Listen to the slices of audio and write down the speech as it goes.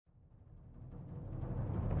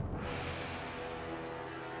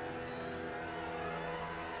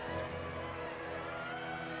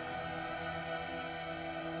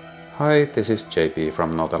Hi, this is JP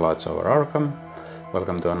from No The Lights Over Arkham.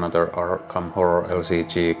 Welcome to another Arkham Horror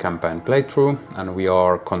LCG campaign playthrough, and we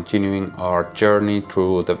are continuing our journey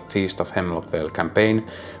through the Feast of Hemlock Vale campaign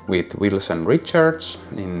with Wilson Richards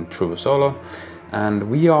in True Solo, and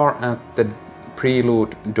we are at the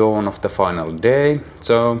prelude dawn of the final day.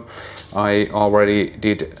 So I already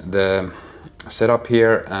did the setup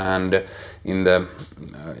here, and in the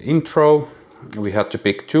intro we had to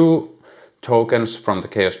pick 2 tokens from the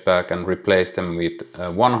chaos bag and replace them with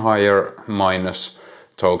one higher minus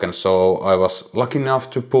token. So I was lucky enough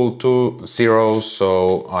to pull 2 zeros,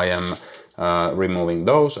 so I am removing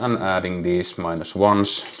those and adding these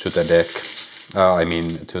 -1s to the deck,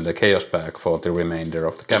 to the chaos bag for the remainder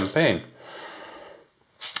of the campaign.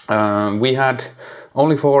 We had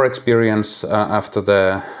only 4 experience after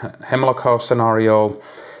the Hemlock House scenario,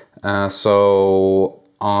 so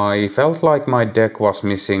I felt like my deck was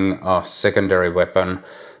missing a secondary weapon,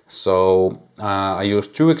 so I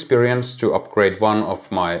used 2 experience to upgrade one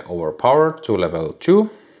of my overpower to level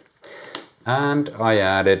 2, and I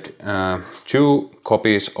added 2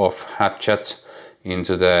 copies of hatchet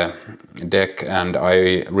into the deck, and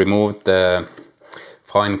I removed the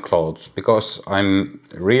fine clothes because I'm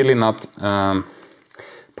really not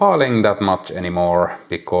piling that much anymore,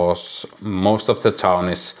 because most of the town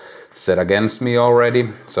is set against me already,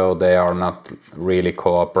 so they are not really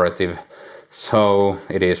cooperative. So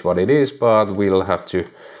it is what it is, but we'll have to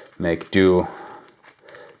make do.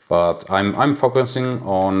 But I'm focusing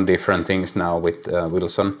on different things now with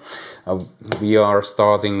Wilson. We are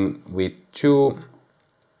starting with 2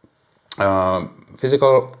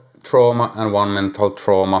 physical trauma and 1 mental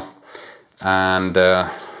trauma, and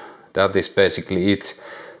that is basically it.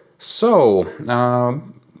 So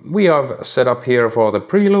we have set up here for the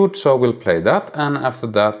prelude, so we'll play that, and after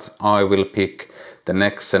that I will pick the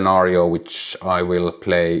next scenario, which I will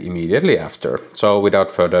play immediately after. So without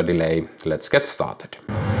further delay, let's get started.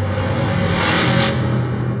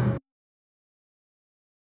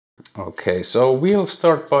 Okay, so we'll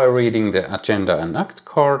start by reading the agenda and act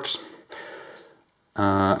cards.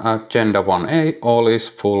 Agenda 1A, all is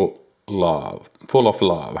full of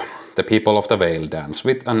love. The people of the Vale dance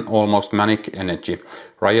with an almost manic energy.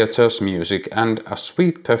 Riotous music and a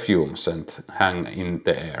sweet perfume scent hang in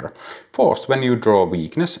the air. Forced when you draw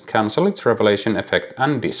weakness, cancel its revelation effect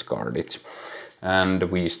and discard it. And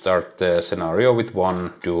we start the scenario with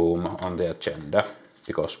 1 doom on the agenda,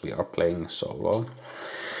 because we are playing solo.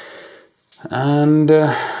 And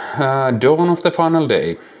dawn of the final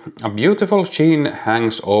day. A beautiful sheen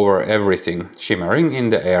hangs over everything, shimmering in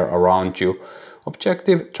the air around you.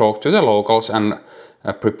 Objective: talk to the locals and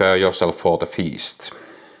prepare yourself for the feast.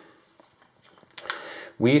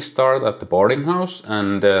 We start at the boarding house,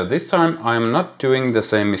 and this time I'm not doing the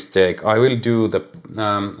same mistake. I will do the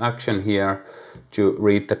action here to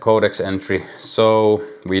read the codex entry, so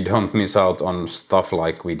we don't miss out on stuff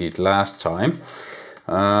like we did last time.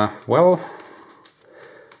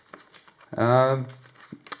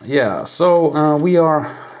 Yeah, so we are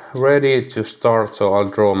ready to start, so I'll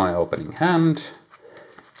draw my opening hand.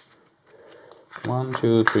 1,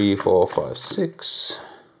 2, 3, 4, 5, 6.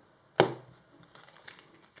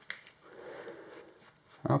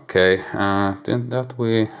 Okay, then that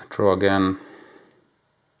we draw again.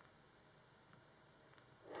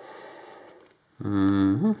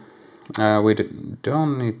 We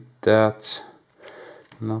don't need that.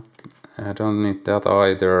 I don't need that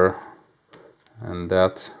either. And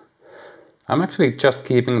that. I'm actually just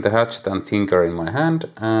keeping the hatchet and tinker in my hand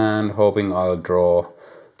and hoping I'll draw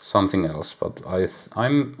something else, but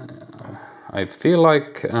I feel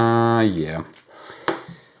like yeah.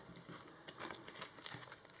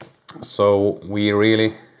 So we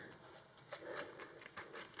really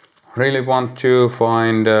want to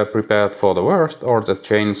find prepared for the worst or the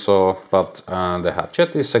chainsaw, but the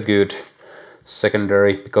hatchet is a good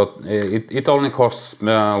secondary, because it only costs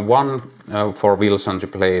 1 for Wilson to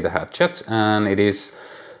play the hatchet, and it is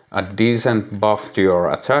a decent buff to your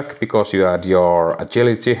attack because you add your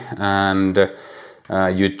agility, and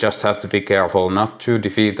you just have to be careful not to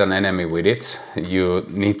defeat an enemy with it. You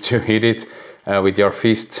need to hit it with your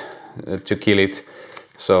fist to kill it,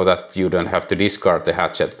 so that you don't have to discard the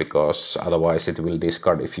hatchet, because otherwise it will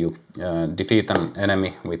discard if you defeat an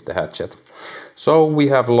enemy with the hatchet. So we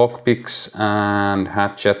have lockpicks and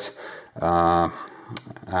hatchet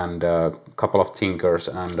and a couple of tinkers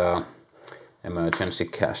and emergency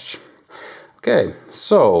cash. Okay,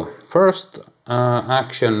 so first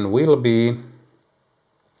action will be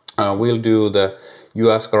we'll do the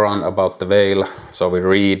you ask around about the Vale. So we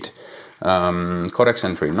read Codex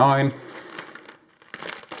entry 9.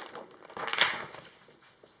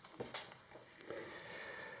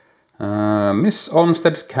 Miss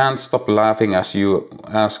Olmsted can't stop laughing as you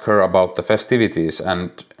ask her about the festivities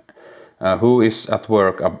and who is at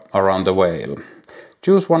work around the Vale.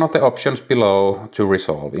 Choose one of the options below to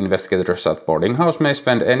resolve. Investigators at boarding house may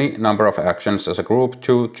spend any number of actions as a group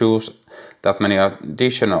to choose that many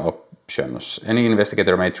additional options. Any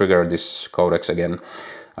investigator may trigger this codex again.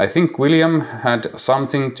 I think William had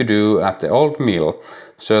something to do at the old mill.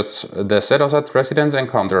 Search the Azathoth residence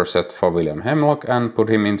encounter set for William Hemlock and put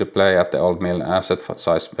him into play at the old mill asset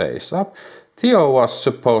size face up. Theo was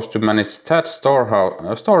supposed to manage Tad's store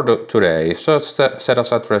today. Search the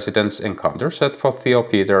Azathoth residence encounter set for Theo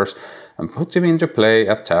Peters and put him into play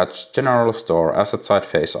at Tad's general store asset side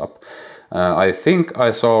face up. I think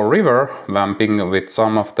I saw River vamping with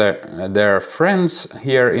some of their friends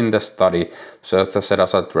here in the study. Search the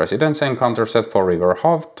Azathoth residence encounter set for River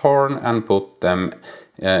Hawthorne and put them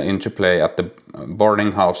into play at the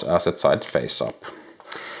boarding house asset side face up.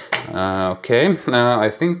 Okay,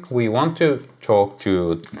 I think we want to talk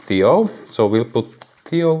to Theo, so we'll put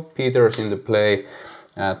Theo Peters into play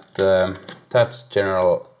at Tad's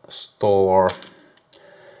general store.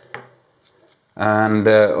 And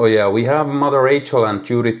oh yeah, we have Mother Rachel and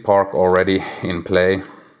Judith Park already in play,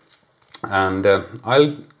 and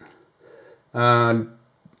I'll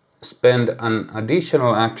spend an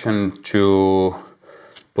additional action to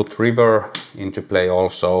put River into play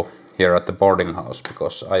also here at the boarding house,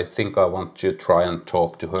 because I think I want to try and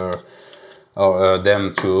talk to her or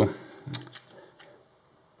them too.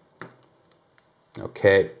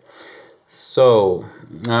 Okay, so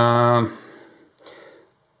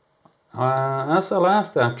as a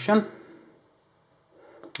last action,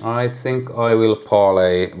 I think I will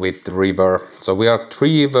parlay with River. So we are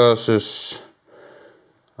 3 versus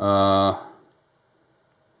 3.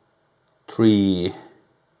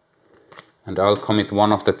 And I'll commit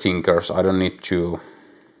one of the Tinkers, I don't need 2.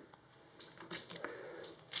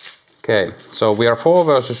 Okay, so we are 4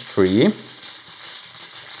 versus 3.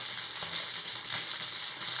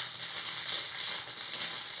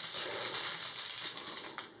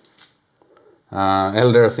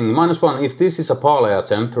 Elder thing, -1. If this is a parlay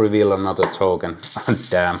attempt, reveal another token.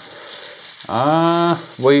 Damn.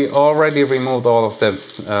 We already removed all of the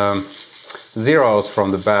zeros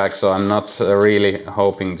from the bag, so I'm not really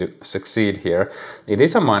hoping to succeed here. It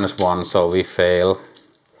is a -1, so we fail.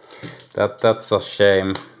 That's a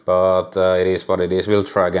shame, but it is what it is. We'll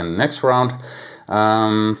try again next round.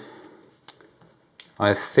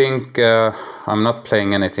 I think I'm not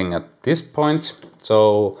playing anything at this point,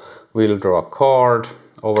 so we'll draw a card,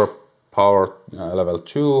 overpower level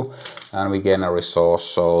 2, and we gain a resource.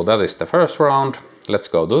 So that is the first round. Let's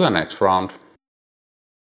go to the next round.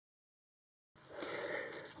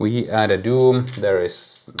 We add a Doom. There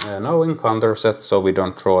is no encounter set, so we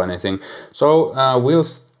don't draw anything. So we'll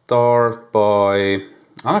start by...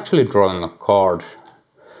 I'm actually drawing a card,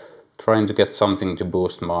 trying to get something to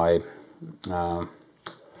boost my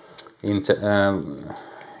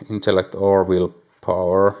intellect or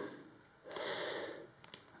willpower.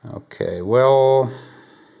 Okay, well...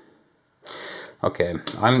 Okay,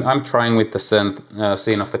 I'm trying with the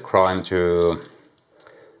scene of the crime to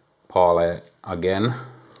parlay again.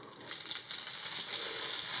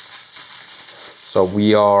 So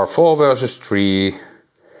we are 4 versus 3,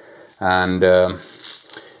 and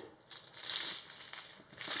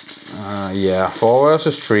yeah, 4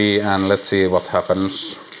 versus 3, and let's see what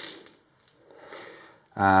happens.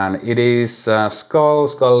 And it is Skull.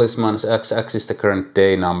 Skull is -X. X is the current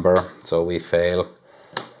day number, so we fail.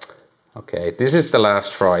 Okay, this is the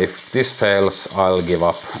last try. If this fails, I'll give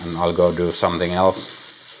up and I'll go do something else.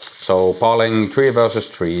 So parlaying 3 versus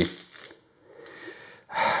 3.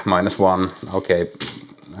 -1. Okay,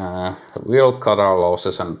 we'll cut our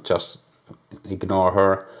losses and just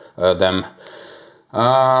ignore them.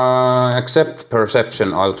 Except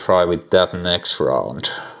perception, I'll try with that next round.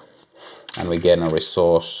 And we gain a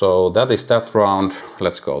resource. So that is that round.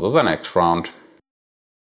 Let's go to the next round.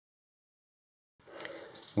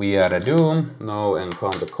 We add a Doom, no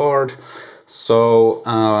encounter card. So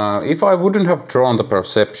if I wouldn't have drawn the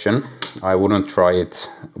perception, I wouldn't try it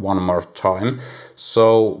one more time.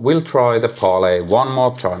 So we'll try the parlay one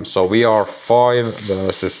more time. So we are 5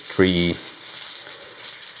 versus 3.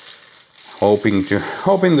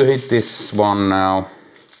 Hoping to hit this one now.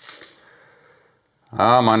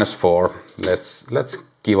 -4. Let's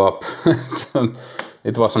give up.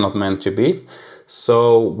 It was not meant to be.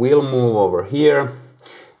 So we'll move over here,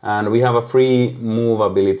 and we have a free move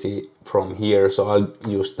ability from here, so I'll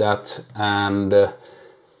use that and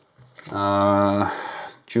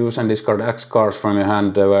choose and discard X cards from your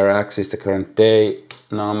hand where X is the current day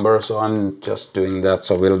number. So I'm just doing that.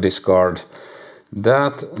 So we'll discard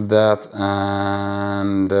That,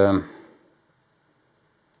 and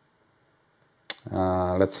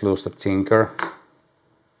let's lose the Tinker.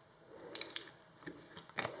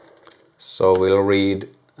 So we'll read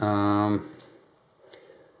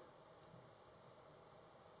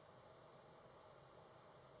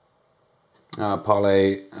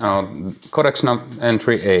Palais, Codex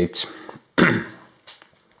entry 8.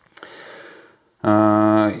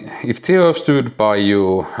 If Theo stood by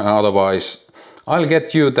you, otherwise, I'll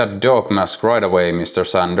get you that dog mask right away, Mr.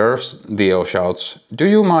 Sanders, Theo shouts. Do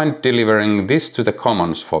you mind delivering this to the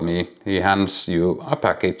Commons for me? He hands you a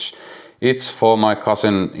package. It's for my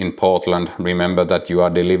cousin in Portland. Remember that you are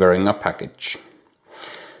delivering a package.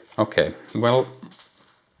 Okay, well,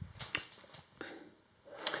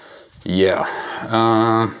 yeah,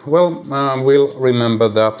 we'll remember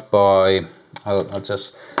that by, I'll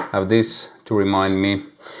just have this to remind me.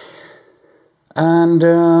 And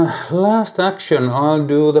last action, I'll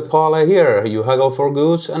do the parlay here. You haggle for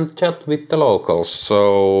goods and chat with the locals.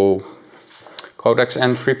 So, Codex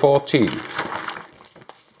entry 14.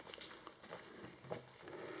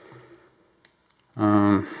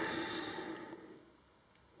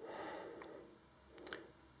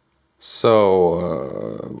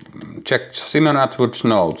 Check Simon Atwood's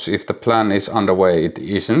notes. If the plan is underway, it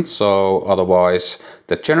isn't, so otherwise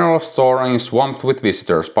the general store is swamped with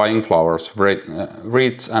visitors buying flowers,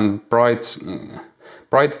 wreaths and bright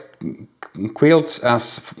quilts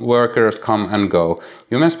as workers come and go.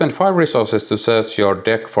 You may spend 5 resources to search your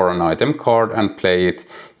deck for an item card and play it,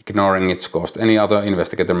 ignoring its cost. Any other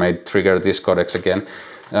investigator may trigger this codex again.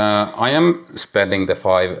 I am spending the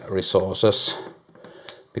 5 resources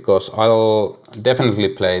because I'll definitely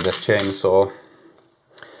play the chainsaw.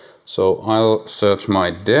 So I'll search my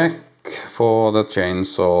deck for the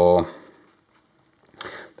chainsaw.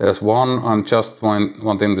 There's one I'm just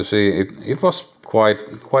wanting to see. It was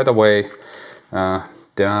quite a way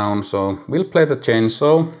down, so we'll play the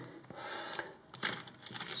chainsaw.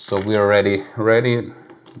 So we're ready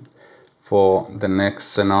for the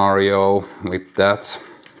next scenario with that.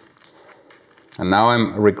 And now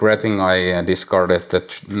I'm regretting I discarded the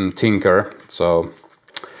Tinker, so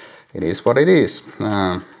it is what it is.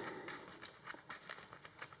 And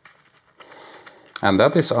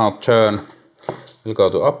that is our turn. We'll go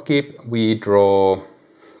to upkeep, we draw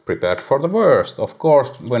prepared for the worst, of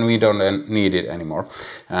course, when we don't need it anymore.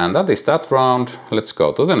 And that is that round. Let's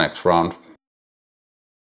go to the next round.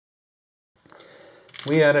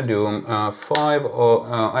 We had a Doom,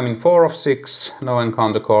 4 of 6, no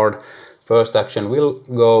encounter card. First action will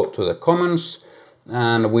go to the Commons,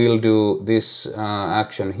 and we'll do this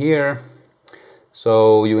action here.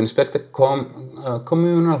 So you inspect the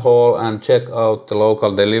communal hall and check out the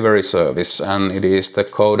local delivery service, and it is the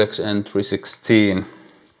Codex entry 16.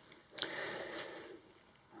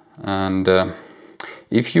 And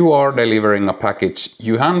if you are delivering a package,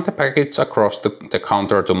 you hand the package across the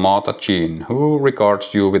counter to Martha Jean, who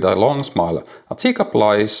regards you with a long smile. A teacup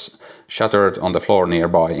lies shattered on the floor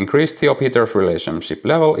nearby. Increase Theo Peters' relationship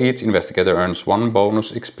level. Each investigator earns 1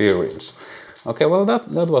 bonus experience. Okay, well that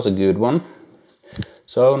was a good one.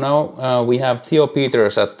 So now we have Theo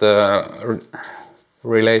Peters at the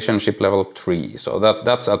relationship level 3. So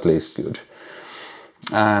that's at least good.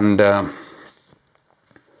 And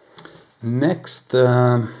next,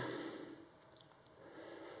 I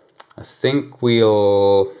think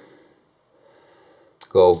we'll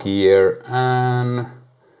go here and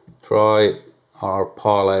try our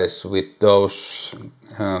parlays with those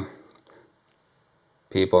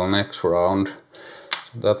people next round.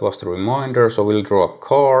 So that was the reminder. So we'll draw a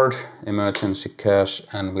card, emergency cash,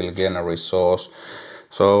 and we'll gain a resource.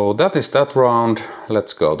 So that is that round.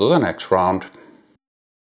 Let's go to the next round.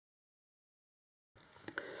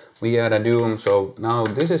 We had a Doom, so now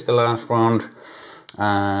this is the last round,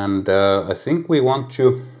 and I think we want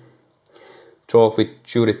to talk with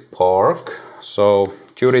Judith Park. So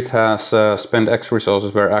Judith has spent X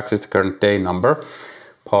resources where X is the current day number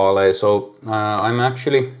parlay. So I'm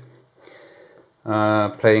actually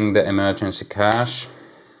playing the emergency cash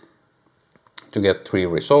to get 3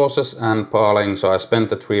 resources and parlaying. So I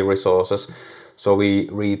spent the 3 resources. So we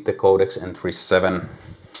read the Codex entry 7.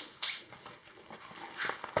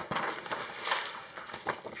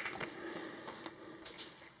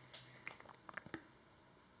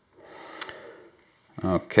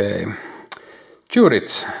 Okay.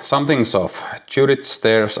 Judith, something's off. Judith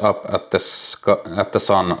stares up at the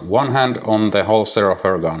sun, one hand on the holster of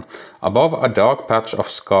her gun. Above, a dark patch of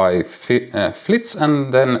sky flits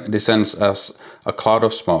and then descends as a cloud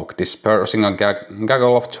of smoke, dispersing a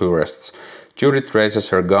gaggle of tourists. Judith raises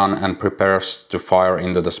her gun and prepares to fire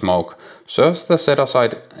into the smoke. Search the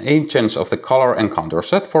set-aside agents of the color encounter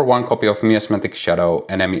set for 1 copy of Miasmatic Shadow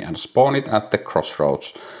enemy and spawn it at the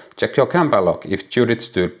crossroads. Check your campaign log if Judith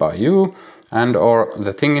stood by you, and or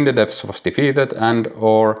the thing in the depths was defeated, and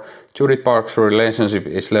or Judith Park's relationship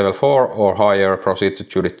is level 4 or higher, proceed to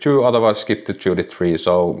Judith 2, otherwise skip to Judith 3.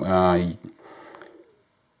 So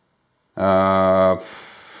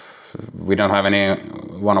we don't have any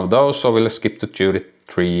one of those, so we'll skip to Judith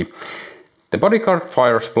 3. The bodyguard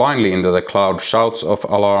fires blindly into the cloud. Shouts of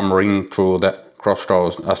alarm ring through the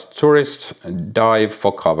crossroads as tourists dive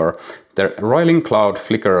for cover. The roiling cloud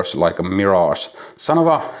flickers like a mirage. Son of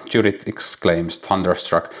a... Judith exclaims,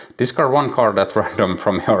 thunderstruck. Discard 1 card at random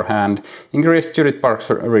from your hand. Increase Judith Park's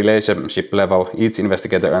relationship level. Each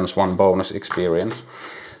investigator earns 1 bonus experience.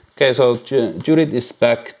 Okay, so Judith is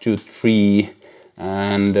back to 3,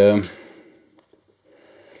 and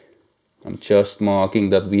I'm just marking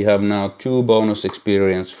that we have now 2 bonus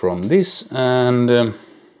experience from this, and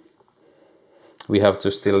we have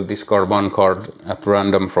to still discard 1 card at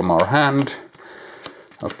random from our hand.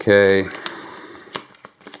 Okay.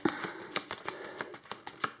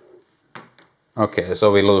 Okay,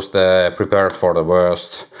 so we lose the prepared for the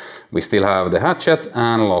worst. We still have the hatchet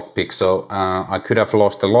and lockpick, so I could have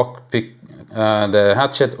lost the lockpick, the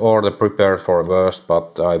hatchet or the prepared for the worst,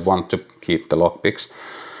 but I want to keep the lockpicks.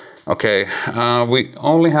 Okay, we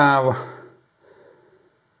only have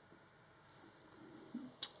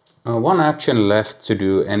 1 action left to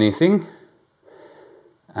do anything,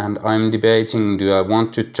 and I'm debating, do I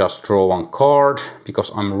want to just draw 1 card, because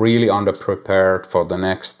I'm really underprepared for the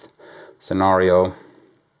next scenario.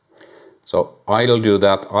 So I'll do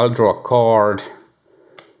that. I'll draw a card.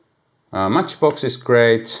 Matchbox is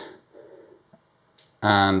great,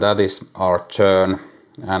 and that is our turn.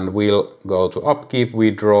 And we'll go to upkeep.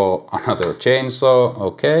 We draw another chainsaw,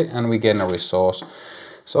 okay, and we gain a resource.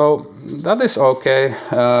 So that is okay.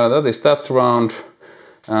 That is that round,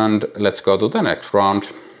 and let's go to the next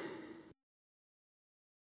round.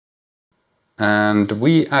 And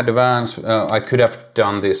we advance. I could have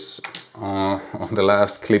done this on the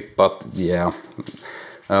last clip, but yeah,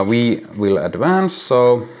 we will advance.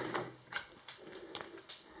 So,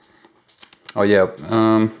 oh yeah,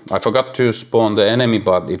 I forgot to spawn the enemy,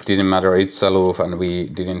 but it didn't matter. It's aloof, and we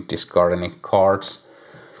didn't discard any cards.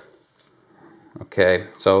 Okay,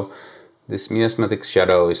 so this miasmatic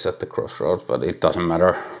shadow is at the crossroads, but it doesn't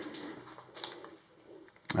matter.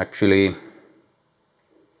 Actually,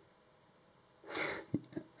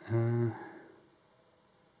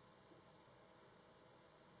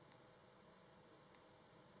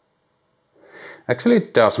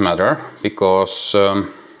 it does matter, because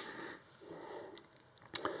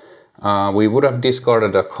we would have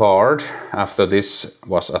discarded a card after this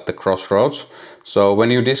was at the crossroads. So when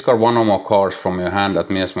you discard 1 or more cards from your hand at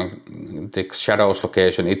miasmatic shadow's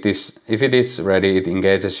location, if it is ready, it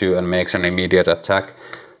engages you and makes an immediate attack.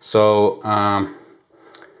 So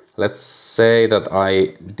let's say that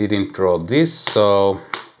I didn't draw this, so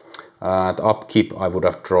at upkeep I would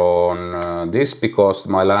have drawn this, because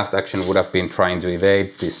my last action would have been trying to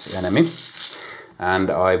evade this enemy, and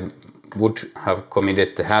I would have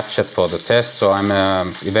committed the hatchet for the test, so I'm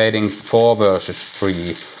evading 4 versus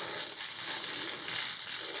 3,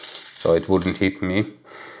 so it wouldn't hit me.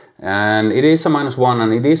 And it is a -1,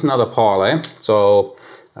 and it is not a parlay, so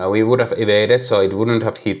we would have evaded, so it wouldn't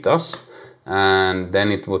have hit us, and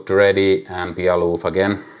then it would ready and be aloof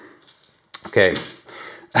again. Okay,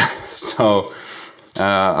 so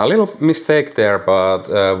a little mistake there, but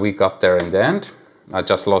we got there in the end. I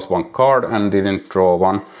just lost 1 card and didn't draw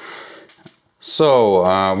 1.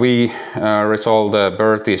 So we resolve the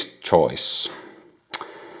Bertie's choice.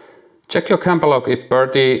 Check your camp log if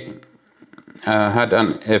Bertie had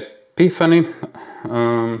an epiphany.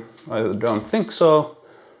 I don't think so.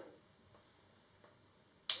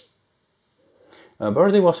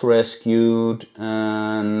 Bertie was rescued,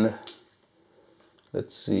 and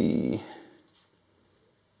let's see.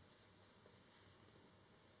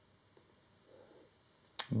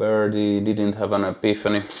 Bertie didn't have an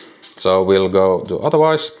epiphany, so we'll go to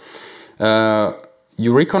otherwise.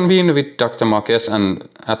 You reconvene with Dr. Marquez and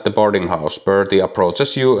at the boarding house. Bertie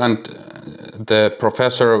approaches you and the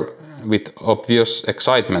professor with obvious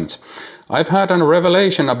excitement. I've had a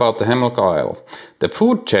revelation about the Hemlock Isle. The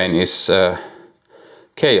food chain is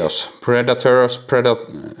chaos. Predators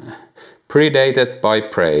predated by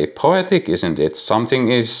prey. Poetic, isn't it? Something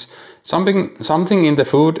Something in the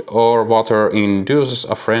food or water induces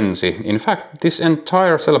a frenzy. In fact, this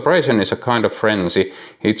entire celebration is a kind of frenzy.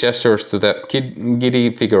 He gestures to the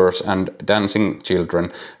giddy figures and dancing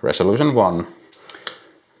children. Resolution 1.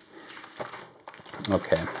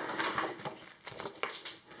 Okay.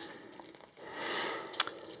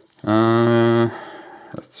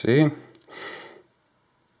 Let's see.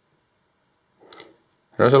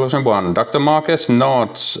 Resolution 1. Dr. Marquez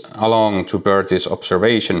nods along to Bertie's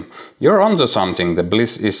observation. You're onto something. The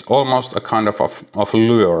bliss is almost a kind of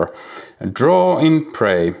lure. Draw in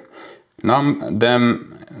prey. Numb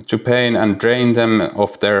them to pain and drain them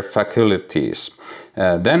of their faculties.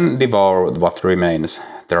 Then devour what remains.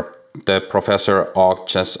 The professor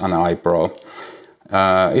arches an eyebrow.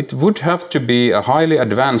 It would have to be a highly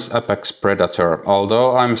advanced apex predator,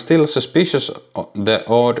 although I'm still suspicious the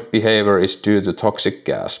odd behavior is due to toxic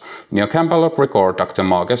gas. In your Campbell record, Dr.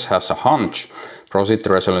 Marquez has a hunch. Proceed to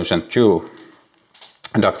resolution 2.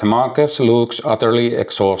 Dr. Marquez looks utterly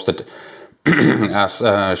exhausted as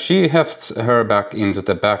she hefts her back into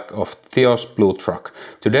the back of Theo's blue truck.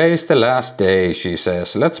 Today is the last day, she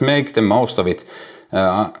says. Let's make the most of it.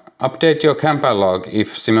 Update your Campbell log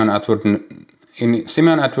if Simon Atwood... In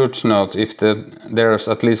Simon Atwood's note, if there's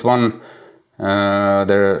at least one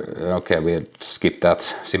okay, we'll skip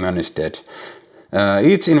that. Simon is dead.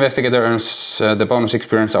 Each investigator earns the bonus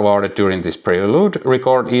experience awarded during this prelude.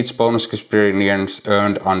 Record each bonus experience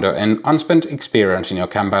earned under an unspent experience in your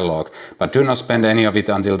Campbell log, but do not spend any of it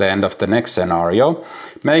until the end of the next scenario.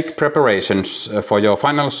 Make preparations for your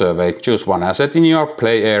final survey. Choose one asset in your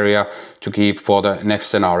play area to keep for the next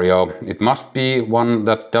scenario. It must be one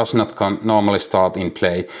that does not normally start in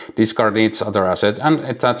play. Discard each other asset and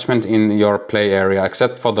attachment in your play area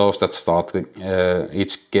except for those that start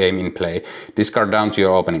each game in play. Discard down to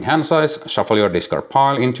your opening hand size. Shuffle your discard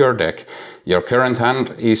pile into your deck. Your current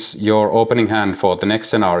hand is your opening hand for the next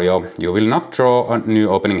scenario. You will not draw a new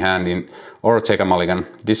opening hand in or take a mulligan.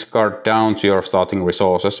 Discard down to your starting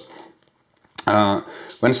resources.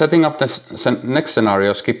 When setting up the next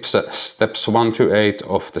scenario, skip steps 1 to 8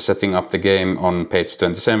 of the setting up the game on page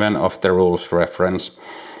 27 of the rules reference.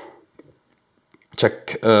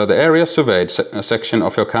 Check the area surveyed section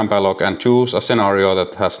of your Campbell log and choose a scenario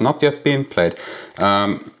that has not yet been played.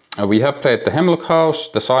 We have played the Hemlock House,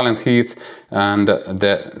 the Silent Heath, and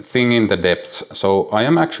the Thing in the Depths. So I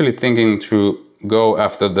am actually thinking to go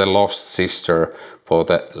after the Lost Sister for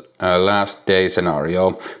the last day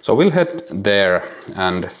scenario. So we'll head there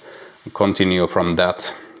and continue from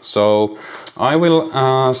that. So I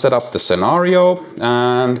will set up the scenario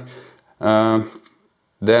and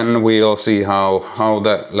then we'll see how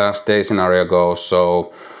the last day scenario goes.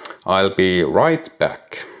 So I'll be right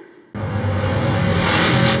back.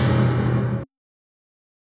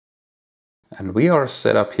 And we are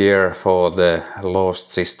set up here for the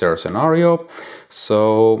Lost Sister scenario.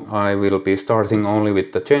 So I will be starting only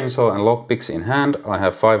with the chainsaw and lockpicks in hand. I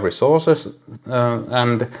have 5 resources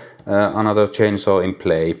and another chainsaw in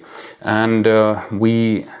play. And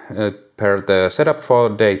we per the setup for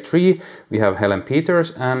day 3, we have Helen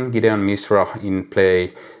Peters and Gideon Misra in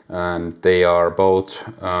play, and they are both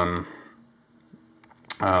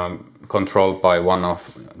controlled by one of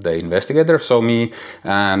the investigators, so me,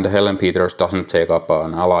 and Helen Peters doesn't take up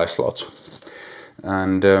an ally slot.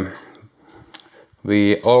 And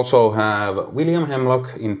we also have William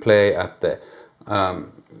Hemlock in play at the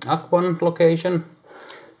Aquan location.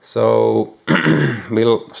 So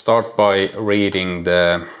we'll start by reading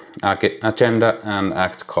the agenda and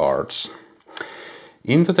act cards.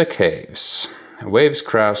 Into the caves. Waves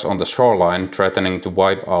crash on the shoreline, threatening to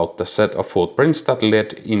wipe out the set of footprints that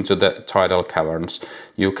led into the tidal caverns.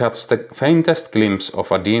 You catch the faintest glimpse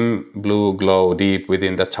of a dim blue glow deep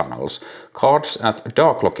within the tunnels. Cards at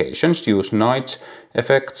dark locations use night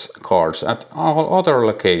effects. Cards at all other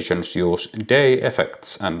locations use day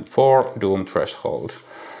effects and 4 doom threshold.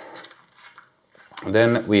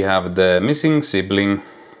 Then we have the missing sibling.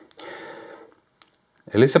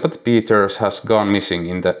 Elizabeth Peters has gone missing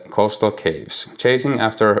in the coastal caves, chasing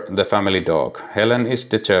after the family dog. Helen is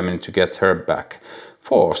determined to get her back.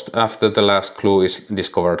 Forced, after the last clue is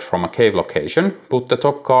discovered from a cave location, put the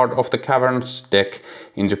top card of the cavern's deck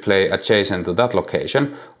into play adjacent to that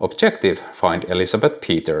location. Objective, find Elizabeth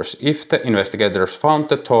Peters. If the investigators found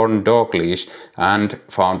the torn dog leash and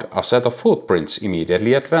found a set of footprints,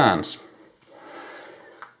 immediately advance.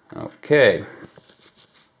 Okay.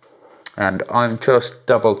 And I'm just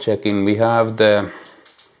double checking, we have the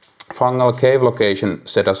fungal cave location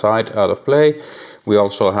set aside out of play. We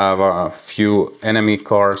also have a few enemy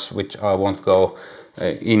cards which I won't go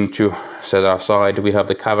into set aside. We have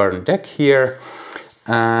the cavern deck here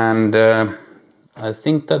And I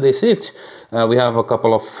think that is it. We have a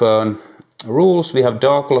couple of rules. We have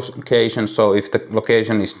dark locations, so if the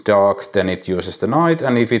location is dark, then it uses the night,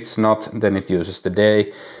 and if it's not, then it uses the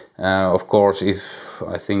day. Of course, if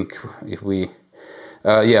we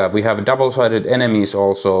have double-sided enemies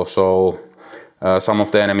also, so some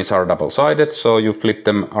of the enemies are double-sided, so you flip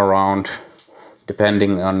them around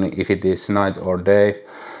depending on if it is night or day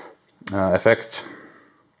effect.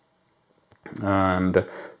 And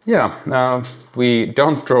yeah, we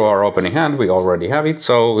don't draw our opening hand, we already have it,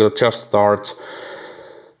 so we'll just start.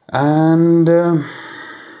 And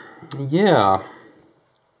yeah,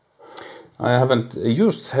 I haven't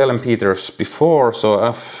used Helen Peters before,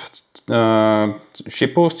 so she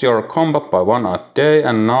boosts your combat by 1 at day,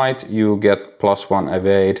 and night you get +1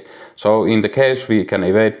 evade. So in the case we can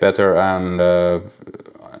evade better, and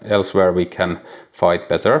elsewhere we can fight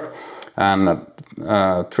better. And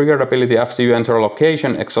triggered ability: after you enter a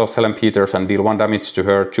location, exhaust Helen Peters and deal 1 damage to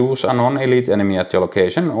her. Choose a non-elite enemy at your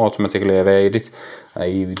location, automatically evade it.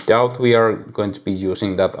 I doubt we are going to be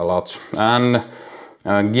using that a lot. And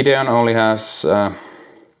Gideon only has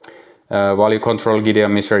while you control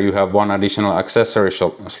Gideon Misery, you have 1 additional accessory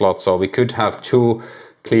slot, so we could have 2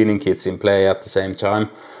 cleaning kits in play at the same time.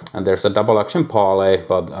 And there's a double action parley,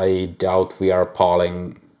 but I doubt we are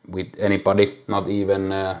parleying with anybody, not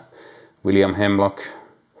even William Hemlock.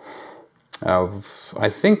 I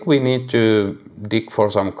think we need to dig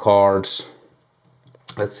for some cards.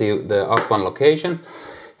 Let's see the Arkham location.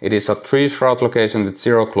 It is a 3 shroud location with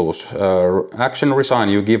 0 clues. Action resign,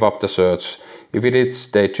 you give up the search. If it is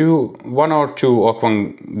day 2, 1 or 2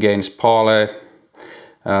 Arkham gains parley.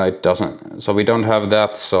 It doesn't, so we don't have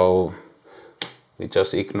that, so we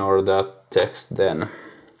just ignore that text then.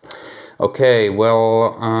 Okay,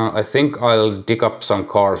 well, I think I'll dig up some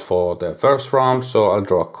cards for the first round, so I'll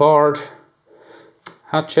draw a card.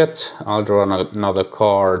 Hatchet, I'll draw another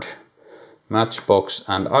card. Matchbox,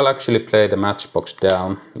 and I'll actually play the matchbox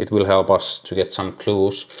down. It will help us to get some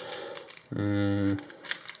clues. And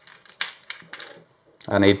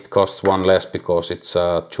it costs 1 less because it's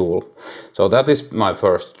a tool. So that is my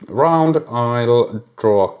first round. I'll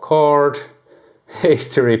draw a card.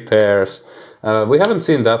 Hasty repairs. We haven't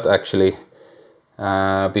seen that actually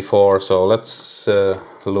before, so let's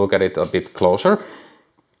look at it a bit closer.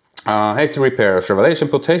 Hasty repairs. Revelation: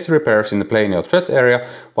 put hasty repairs in the play in your threat area.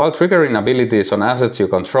 While triggering abilities on assets you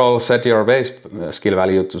control, set your base skill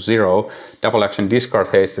value to 0. Double action: discard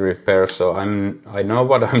hasty repairs. So I know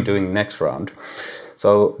what I'm doing next round.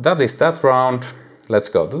 So that is that round. Let's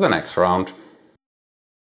go to the next round.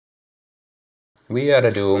 We add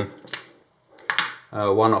a doom.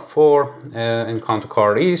 1 of 4. Encounter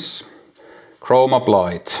card is Chroma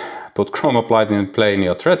Blight. Put Chroma Blight in play in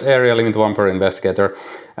your threat area, limit 1 per investigator.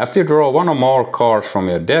 After you draw 1 or more cards from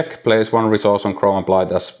your deck, place 1 resource on Chroma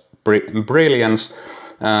Blight as brilliance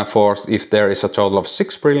forced. If there is a total of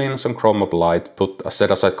 6 brilliance on Chroma Blight, put a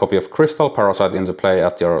set-aside copy of Crystal Parasite into play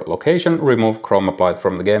at your location. Remove Chroma Blight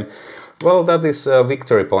from the game. Well, that is a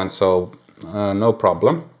victory point, so no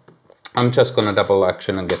problem. I'm just gonna double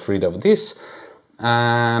action and get rid of this.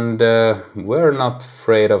 And we're not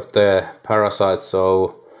afraid of the Parasite,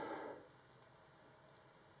 so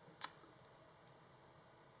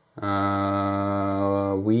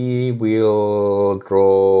we will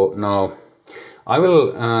draw. No, I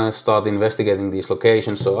will start investigating these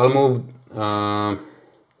locations, so I'll move. I'll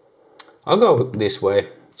go this way.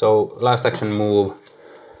 So last action move.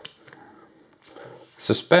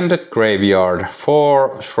 Suspended Graveyard,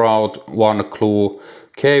 4 Shroud, 1 Clue,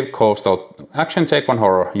 Cave Coastal. Action: take 1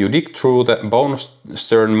 horror. You dig through the bone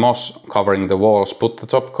stern moss covering the walls. Put the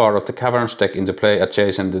top card of the Caverns deck into play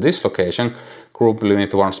adjacent to this location. Group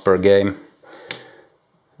limit once per game.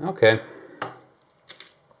 Okay.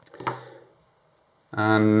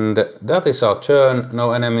 And that is our turn.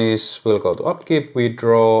 No enemies will go to upkeep. We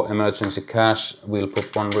draw emergency cash. We'll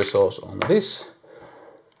put 1 resource on this.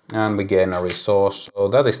 And we gain a resource. So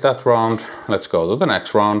that is that round. Let's go to the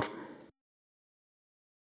next round.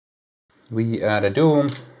 We add a doom.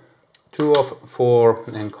 2 of 4.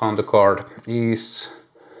 Encounter card is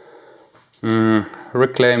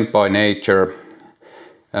Reclaimed by Nature.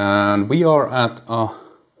 And we are at a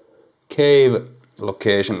cave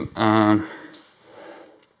location.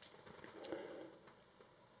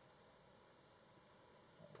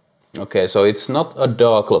 Okay, so it's not a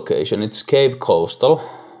dark location, it's Cave Coastal.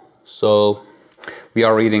 So we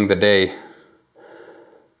are reading the day.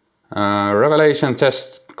 Revelation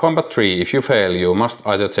test combat 3. If you fail, you must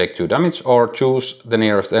either take 2 damage or choose the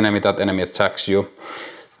nearest enemy. That enemy attacks you.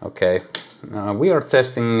 Okay, we are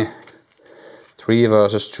testing 3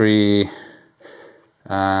 versus 3.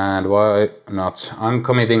 And why not? I'm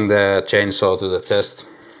committing the chainsaw to the test.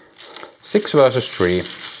 6 versus 3.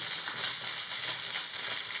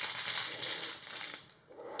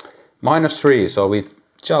 -3, so we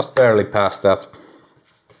just barely passed that.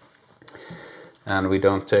 And we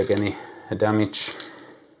don't take any damage.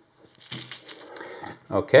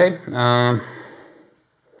 Okay.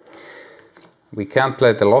 We can't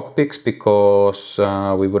play the lockpicks because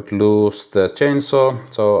we would lose the chainsaw.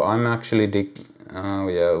 So I'm actually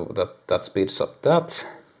yeah, that speeds up that.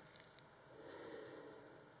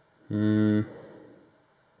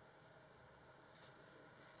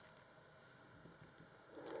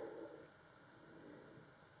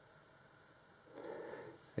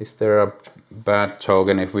 Is there a bad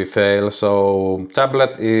token if we fail? So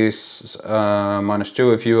tablet is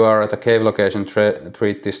 -2 if you are at a cave location.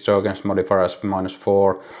 Treat this token's modifier as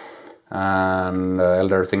 -4. And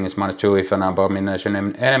elder thing is -2 if an abomination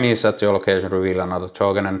enemy is at your location. Reveal another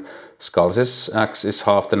token. And Skull's axe is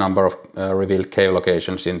half the number of revealed cave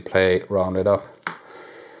locations in play, rounded up.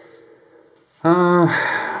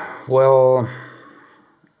 Well,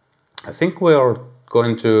 I think we are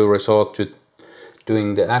going to resort to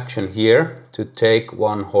doing the action here to take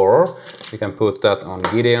 1 horror. We can put that on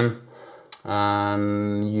Gideon,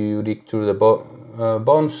 and you dig through the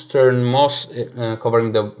bones, turn moss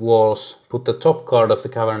covering the walls, put the top card of the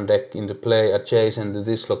cavern deck into play adjacent to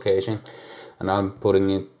this location, and I'm putting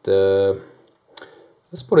it,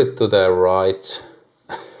 let's put it to the right.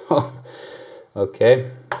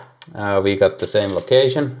 Okay, we got the same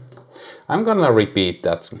location. I'm gonna repeat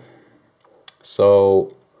that.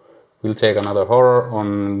 So we'll take another horror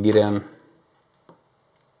on Gideon,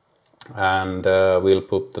 and we'll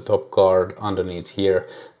put the top card underneath here.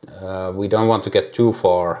 We don't want to get too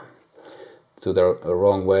far to the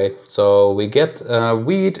wrong way. So we get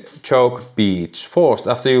Weed Choked Beach. Forced.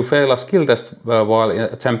 After you fail a skill test while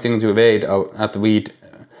attempting to evade at Weed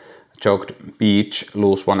Choked Beach,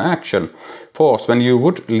 lose 1 action. Forced. When you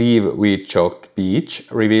would leave Weed Choked Beach,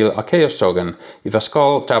 reveal a Chaos token. If a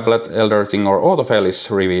Skull, Tablet, Elder Thing or Autofail is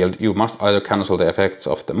revealed, you must either cancel the effects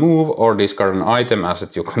of the move or discard an item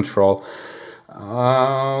asset you control.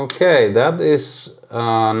 Okay, that is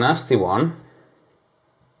a nasty one.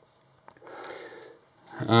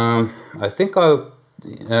 I think I'll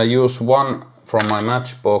use 1 from my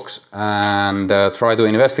matchbox and try to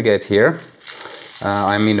investigate here.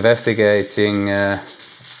 I'm investigating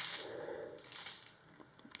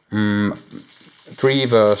 3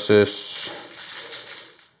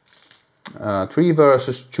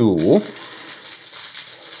 versus 2.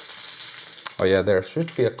 Oh yeah, there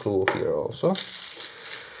should be a clue here also.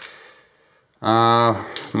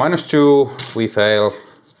 -2, we fail.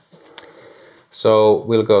 So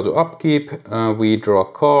we'll go to upkeep, we draw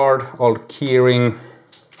a card, old keyring,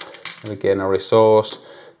 we gain a resource,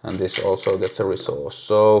 and this also gets a resource.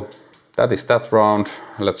 So that is that round.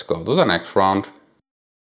 Let's go to the next round.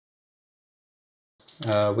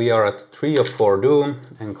 We are at 3 of 4 Doom.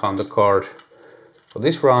 Encounter card for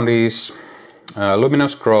this round is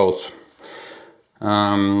Luminous Growth.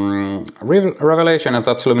 Revelation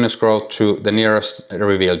attach Luminous Growth to the nearest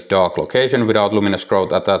revealed dark location without Luminous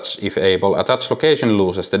Growth attached if able. Attached location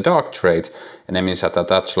loses the dark trait. Enemies at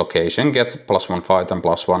attached location get +1 fight and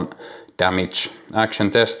 +1 damage.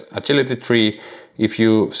 Action test agility 3. If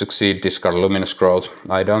you succeed, discard Luminous Growth.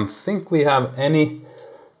 I don't think we have any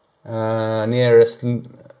nearest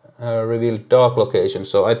revealed dark location,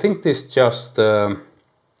 so I think this just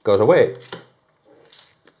goes away.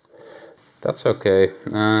 That's okay.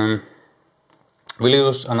 We'll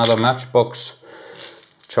use another matchbox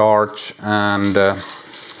charge and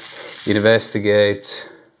investigate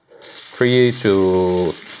 3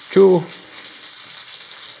 to 2.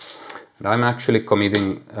 And I'm actually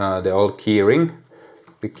committing the old keyring.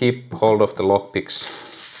 We keep hold of the lockpicks.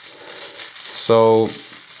 So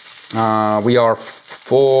we are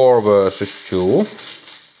 4 versus 2.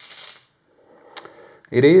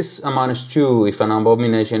 It is a -2 if an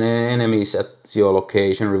abomination enemy is at your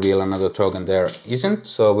location, reveal another token there isn't.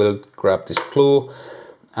 So we'll grab this clue,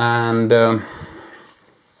 and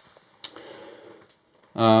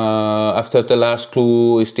after the last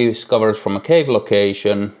clue is discovered from a cave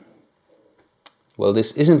location. Well,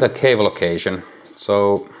 this isn't a cave location,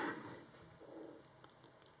 so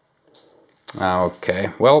okay,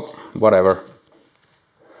 well, whatever.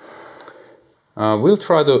 We'll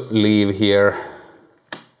try to leave here.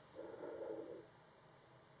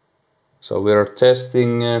 So we're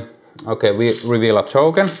testing, okay, we reveal a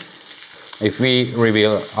token. If we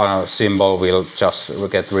reveal a symbol, we'll just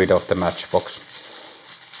get rid of the matchbox.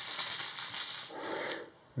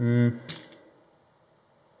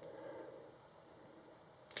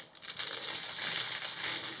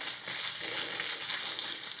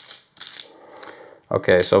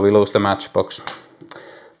 Okay, so we lose the matchbox.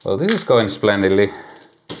 Well, this is going splendidly.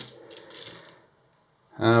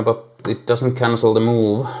 But it doesn't cancel the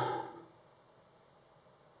move.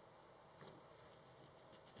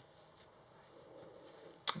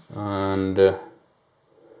 And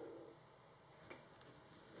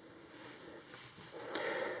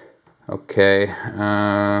okay,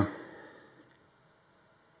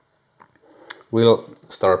 we'll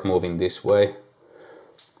start moving this way.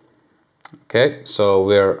 Okay, so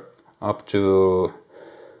we're up to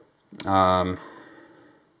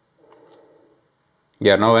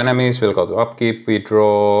yeah, no enemies. We'll go to upkeep. We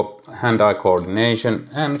draw hand-eye coordination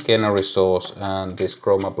and gain a resource, and this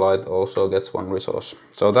Chroma Blight also gets 1 resource.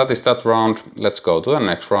 So that is that round. Let's go to the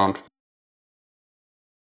next round.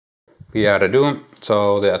 We add a doom,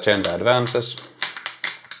 so the agenda advances.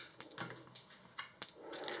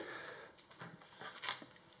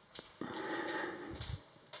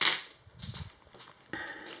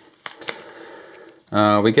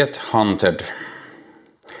 We get hunted.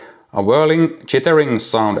 A whirling, chittering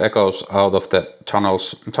sound echoes out of the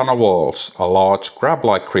tunnel walls. A large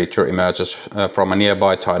crab-like creature emerges from a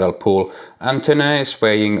nearby tidal pool, antennae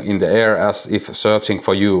swaying in the air as if searching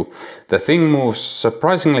for you. The thing moves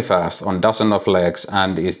surprisingly fast on dozens of legs,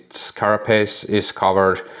 and its carapace is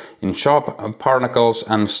covered in sharp barnacles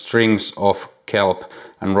and strings of kelp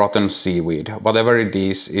and rotten seaweed. Whatever it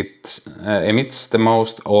is, it emits the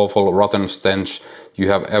most awful rotten stench you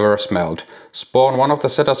have ever smelled. Spawn one of the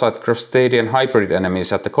set-aside crustacean hybrid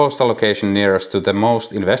enemies at the coastal location nearest to the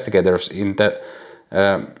most investigators in the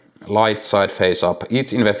light side face up.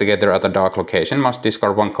 Each investigator at a dark location must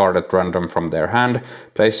discard 1 card at random from their hand.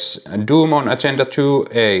 Place Doom on agenda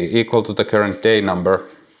 2A equal to the current day number.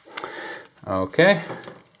 Okay.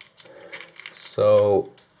 So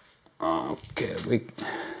okay,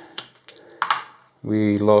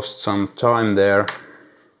 we lost some time there.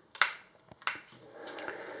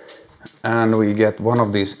 And we get one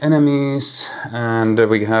of these enemies, and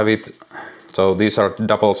we have it. So these are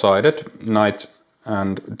double-sided, night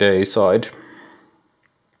and day side.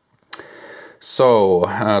 So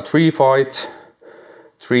 3 fight,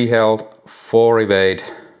 3 health, 4 evade.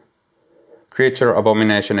 Creature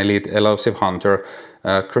Abomination Elite Elusive Hunter.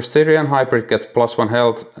 Crustacean Hybrid gets +1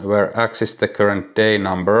 health, where X is the current day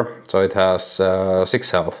number, so it has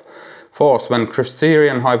 6 health. Force, when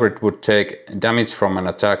Crustacean Hybrid would take damage from an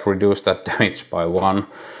attack, reduce that damage by 1.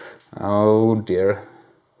 Oh dear.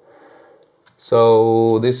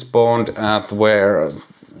 So this spawned at where?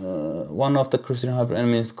 One of the Crustacean Hybrid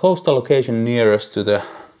enemies, coastal location nearest to the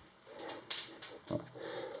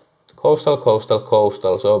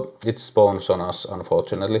coastal, so it spawns on us,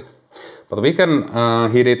 unfortunately. But we can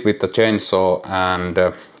hit it with the chainsaw and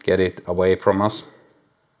get it away from us.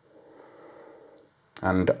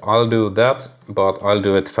 And I'll do that, but I'll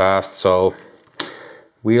do it fast, so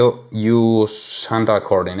we'll use hand-eye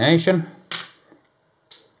coordination.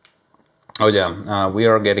 Oh yeah, we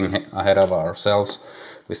are getting ahead of ourselves.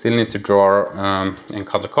 We still need to draw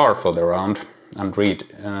encounter card for the round and read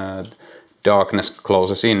darkness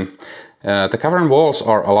closes in. The cavern walls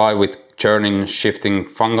are alive with churning, shifting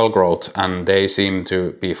fungal growth, and they seem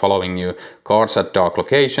to be following you. Cards at dark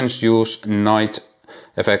locations use night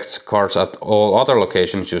effects, cards at all other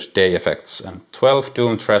locations use day effects, and 12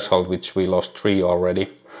 doom threshold, which we lost 3 already.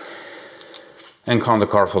 Encounter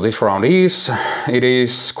card for this round is, it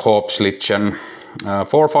is Corpse Lichen.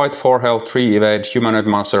 4 fight, 4 health, 3 evade, humanoid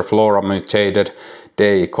monster, flora mutated.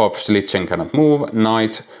 Day, Corpse Lichen cannot move.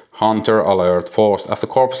 Night, Hunter alert, forced. After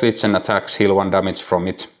Corpse Lichen attacks, heal 1 damage from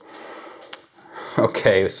it.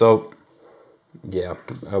 Okay, so yeah,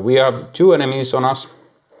 we have 2 enemies on us,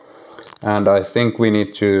 and I think we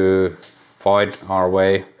need to fight our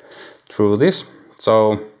way through this.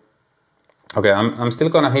 So okay, I'm still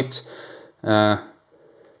gonna hit. I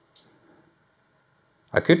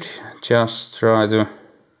could just try to.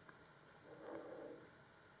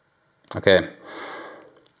 Okay,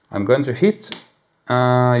 I'm going to hit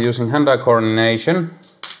using hand-eye coordination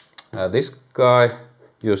this guy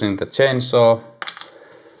using the chainsaw.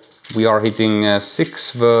 We are hitting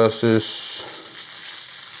 6 versus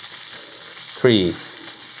 3.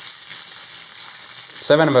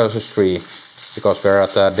 7 versus 3, because we're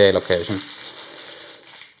at a day location.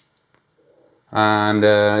 And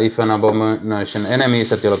if an abomination enemy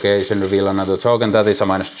is at the location, reveal another token. That is a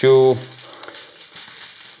 -2.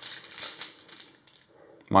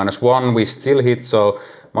 -1, we still hit, so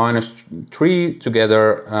 -3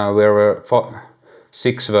 together, we're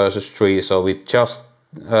 6 versus 3, so we just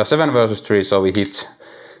 7 versus 3, so we hit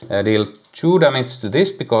deal 2 damage to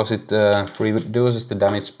this because it reduces the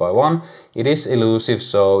damage by 1. It is elusive,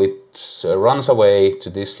 so it runs away to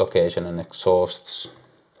this location and exhausts.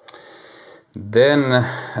 Then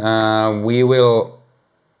we will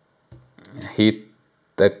hit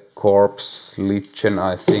the corpse lichen,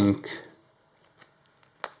 I think.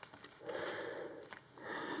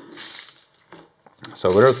 So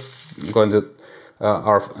we're going to,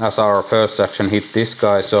 as our first action, hit this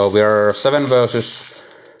guy. So we are 7 versus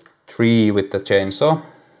 3 with the chainsaw.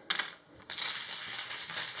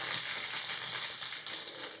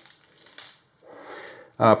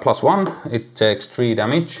 Plus 1, it takes 3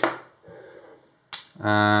 damage.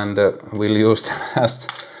 And we'll use the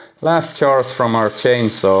last charge from our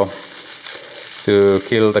chainsaw to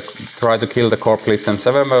try to kill the corpse lichen.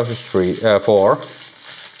 7 versus 4.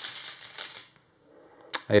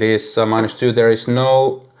 It is -2. There is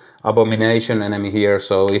no abomination enemy here,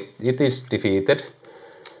 so it is defeated.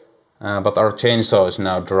 But our chainsaw is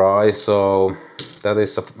now dry, so that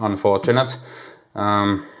is unfortunate.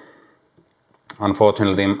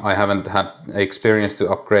 Unfortunately, I haven't had experience to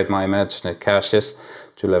upgrade my emergency caches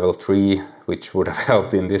to level 3, which would have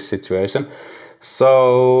helped in this situation.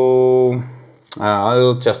 So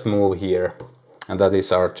I'll just move here, and that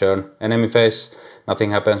is our turn. Enemy phase,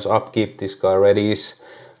 nothing happens. Upkeep, this guy readies.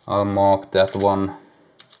 I'll mark that one.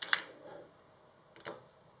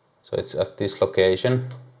 So it's at this location,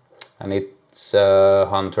 and it's a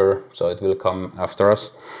hunter, so it will come after us.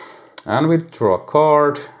 And we draw a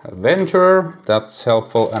card, Adventurer, that's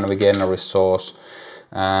helpful, and we gain a resource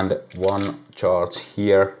and 1 charge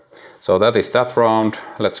here. So that is that round.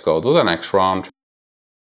 Let's go to the next round.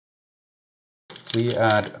 We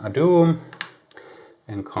add a Doom,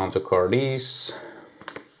 encounter card is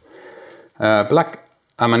Black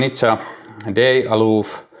Amanita, Day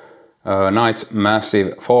Aloof, Night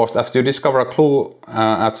Massive Forced. After you discover a clue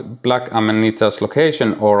at Black Amanita's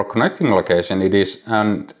location or connecting location, it is,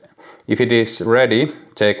 and if it is ready,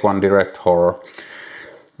 take 1 direct horror.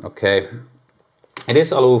 Okay, it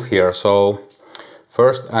is aloof here, so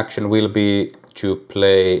first action will be to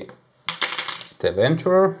play the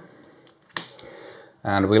Adventurer,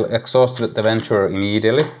 and we'll exhaust the Adventurer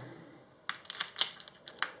immediately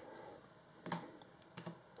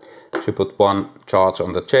to put 1 charge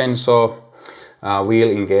on the chainsaw. We'll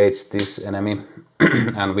engage this enemy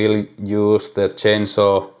and we'll use the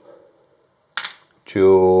chainsaw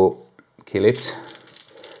to kill it.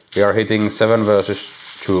 We are hitting 7 versus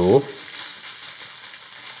 2.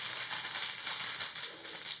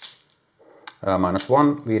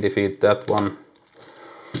 -1, we defeat that one.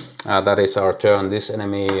 That is our turn. This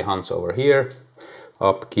enemy hunts over here.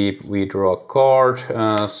 Upkeep, we draw a card,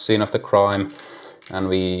 Scene of the Crime, and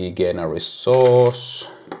we gain a resource.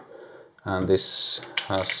 And this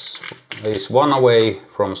is 1 away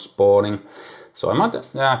from spawning. So I might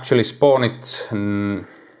actually spawn it,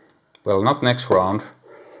 well, not next round,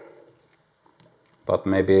 but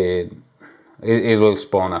maybe it will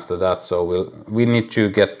spawn after that. So we need to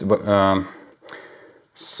get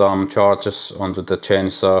some charges onto the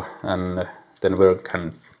chainsaw, and then we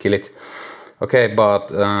can kill it. Okay,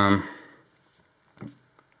 but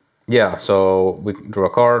yeah, so we draw a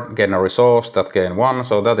card, gain a resource, that gain 1,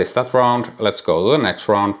 so that is that round. Let's go to the next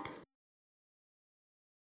round.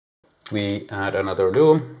 We add another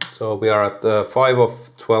Doom, so we are at 5 of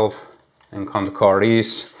 12. Encounter card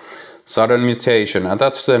is Sudden Mutation, and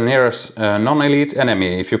that's the nearest non-elite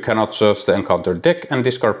enemy. If you cannot search the encounter deck and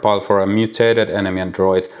discard pile for a mutated enemy and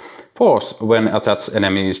draw it. Forced, when attached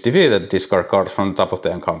enemy is defeated, discard cards from the top of the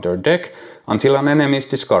encounter deck until an enemy is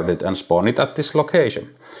discarded and spawn it at this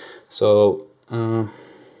location. So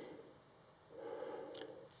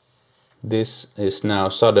this is now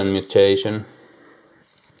Sudden Mutation.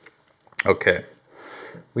 Okay,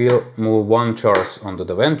 we'll move 1 charge onto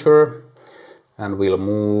the Venturer, and we'll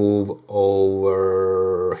move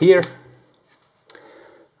over here.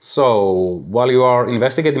 So while you are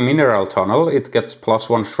investigating Mineral Tunnel, it gets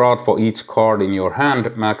 +1 shroud for each card in your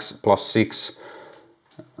hand, max +6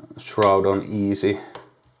 shroud on easy.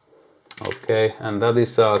 Okay, and that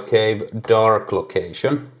is a Cave Dark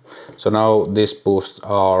location. So now this boosts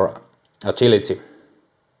our agility.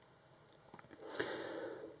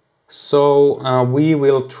 So we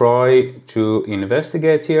will try to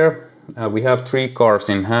investigate here. We have 3 cards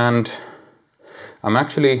in hand. I'm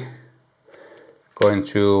actually going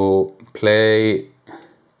to play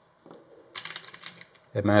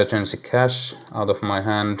Emergency Cache out of my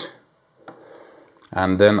hand,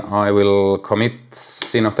 and then I will commit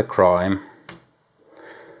Scene of the Crime.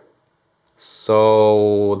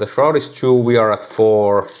 So the shroud is 2, we are at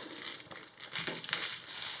 4.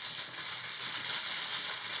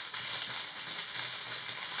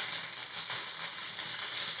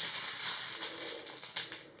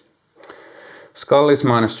 Skull is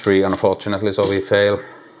 -3, unfortunately, so we fail.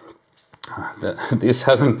 This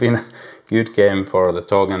hasn't been a good game for the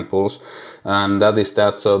token pools, and that is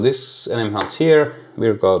that. So this enemy hunt's here.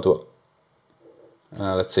 We'll go to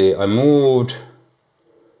let's see, I moved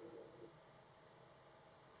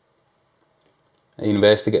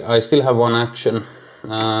investigate. I still have one action.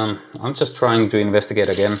 I'm just trying to investigate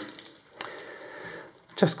again.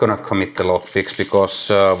 Just gonna commit the lockpicks because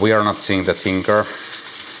we are not seeing the Tinker.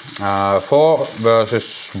 4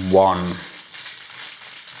 versus 1.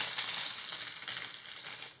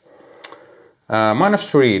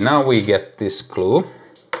 -3, now we get this clue.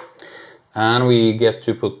 And we get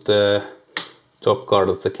to put the top card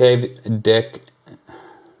of the cave deck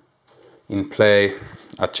in play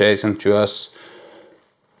adjacent to us.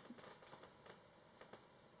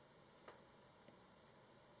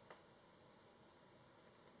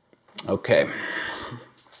 Okay.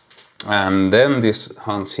 And then this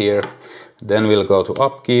hunt's here. Then we'll go to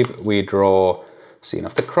upkeep. We draw Scene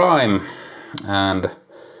of the Crime. And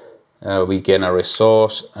we gain a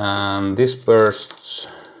resource. And this bursts.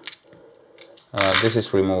 This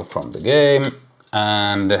is removed from the game,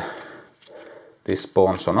 and this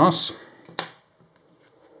spawns on us.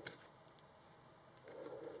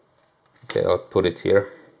 Okay, I'll put it here.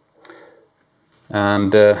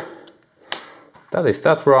 And that is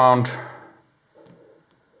that round.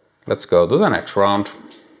 Let's go to the next round.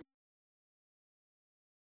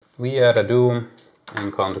 We add a Doom,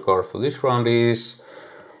 and counter card for this round is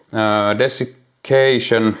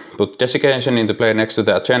Desiccation. Put Desiccation into play next to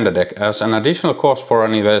the agenda deck. As an additional cost for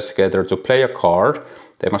an investigator to play a card,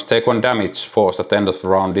 they must take 1 damage force at the end of the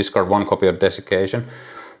round, discard 1 copy of Desiccation.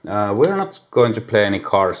 We're not going to play any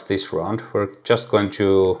cards this round. We're just going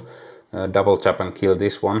to double tap and kill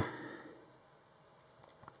this one.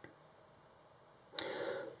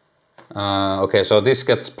 Okay, so this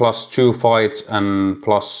gets +2 fight and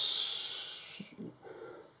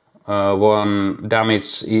 +1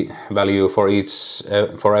 damage value for each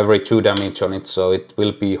for every 2 damage on it, so it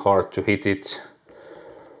will be hard to hit it,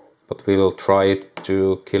 but we'll try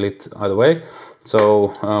to kill it either way.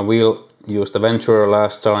 So we'll use the Venturer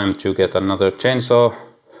last time to get another chainsaw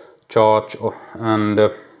charge,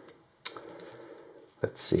 and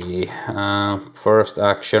let's see, first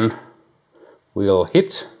action we'll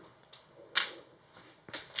hit.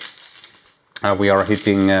 We are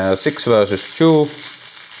hitting 6 versus 2.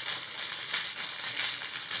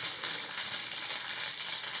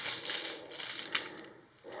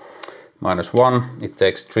 -1, it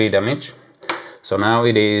takes 3 damage. So now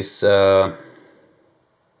it is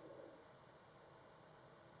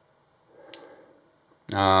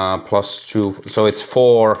 +2, so it's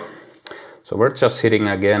 4. So we're just hitting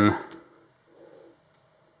again.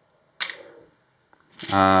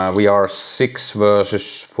 We are 6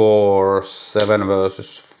 versus 4, 7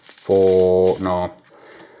 versus 4, no.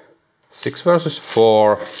 6 versus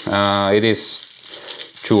 4, it is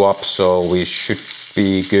 2 up, so we should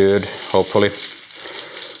be good, hopefully.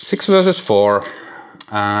 6 versus 4,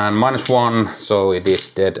 and -1, so it is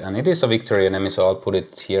dead, and it is a victory enemy, so I'll put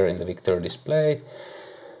it here in the victory display.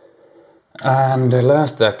 And the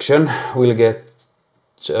last action, we'll get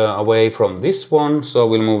away from this one, so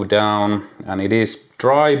we'll move down, and it is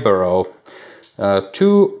Dry Burrow.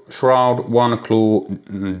 2 Shroud, 1 Clue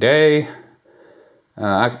Day.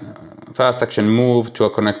 Fast action, move to a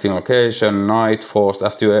connecting location, night forced.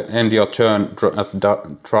 After you end your turn at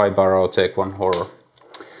Dry Burrow, take 1 horror.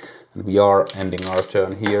 And we are ending our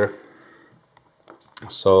turn here,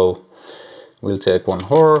 so we'll take 1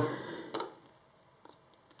 horror.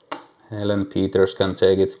 Helen Peters can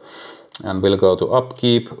take it, and we'll go to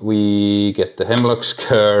upkeep. We get the Hemlock's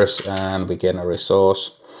Curse, and we get a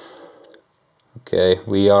resource. Okay,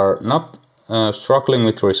 we are not struggling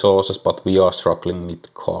with resources, but we are struggling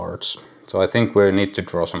with cards. So I think we need to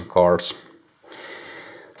draw some cards.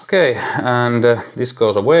 Okay, and this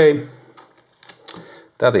goes away.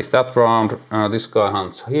 That is that round. This guy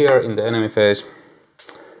hunts here in the enemy phase.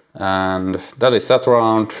 And that is that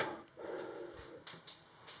round.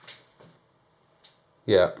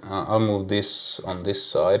 Yeah, I'll move this on this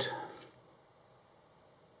side.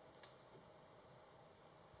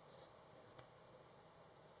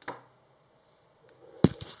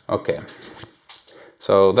 Okay,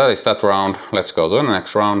 so that is that round. Let's go to the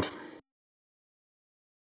next round.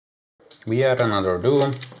 We add another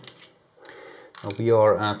Doom. We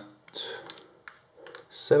are at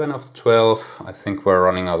 7 of 12. I think we're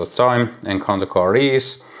running out of time. Encounter card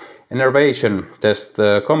is Enervation. Test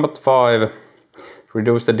combat 5.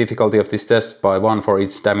 Reduce the difficulty of this test by 1 for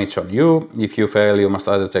each damage on you. If you fail, you must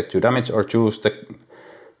either take 2 damage or choose the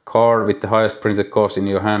card with the highest printed cost in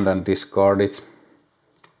your hand and discard it.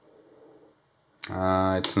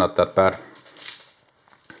 It's not that bad.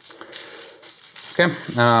 Okay,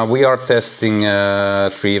 we are testing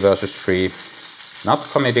 3 versus 3, not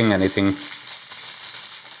committing anything.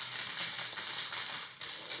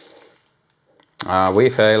 We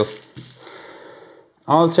fail.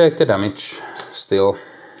 I'll take the damage still.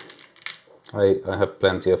 I have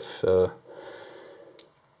plenty of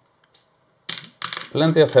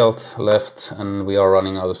health left and we are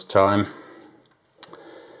running out of time.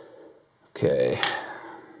 Okay.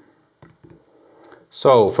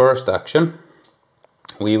 So first action,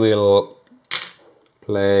 we will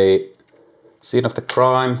play Scene of the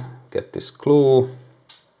Crime, get this clue.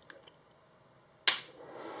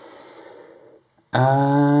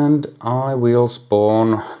 And I will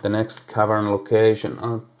spawn the next cavern location.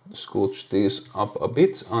 I'll scooch these up a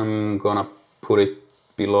bit. I'm gonna put it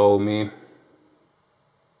below me.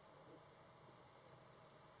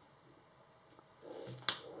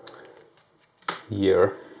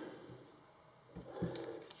 Here.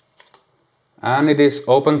 And it is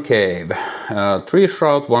open cave. 3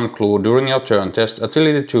 shroud, 1 clue. During your turn, test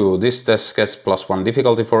agility 2. This test gets +1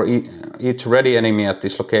 difficulty for each ready enemy at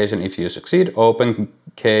this location. If you succeed, open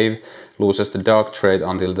cave loses the dark trait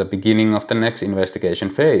until the beginning of the next investigation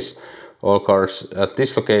phase. All cards at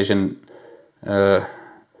this location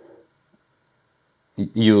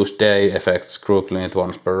use day effects, group limit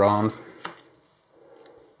once per round.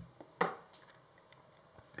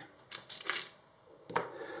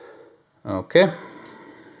 Okay.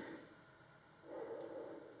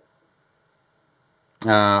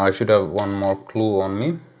 I should have one more clue on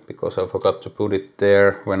me because I forgot to put it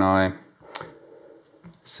there when I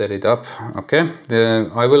set it up. Okay,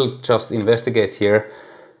 I will just investigate here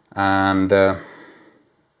and I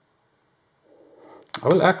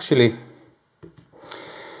will actually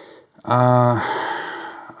I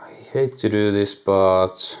hate to do this,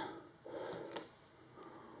 but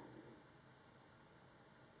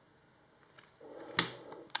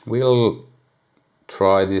we'll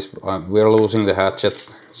try this. We're losing the hatchet,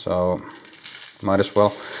 so might as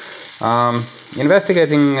well.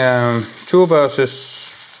 Investigating 2 versus...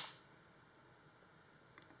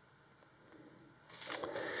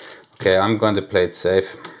 Okay, I'm going to play it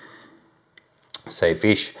safe.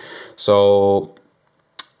 Safe-ish. So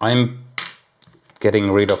I'm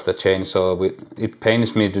getting rid of the chain, so it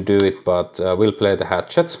pains me to do it, but we'll play the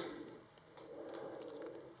hatchet.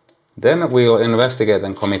 Then we'll investigate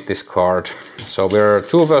and commit this card. So we're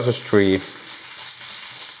 2 versus 3.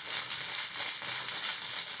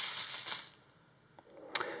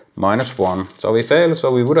 -1. So we fail,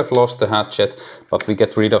 so we would have lost the hatchet, but we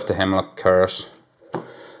get rid of the Hemlock Curse.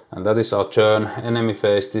 And that is our turn. Enemy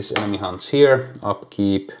phase, this enemy hunts here.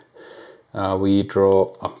 Upkeep. We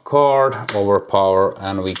draw a card, overpower,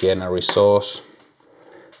 and we gain a resource.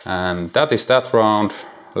 And that is that round.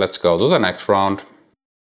 Let's go to the next round.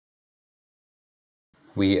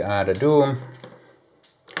 We add a Doom.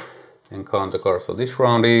 Encounter card for this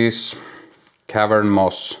round is Cavern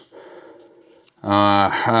Moss.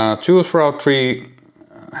 2 Shroud, 3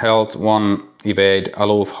 health, 1 evade,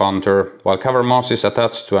 aloof hunter. While Cavern Moss is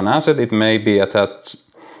attached to an asset, it may be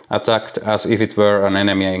attacked as if it were an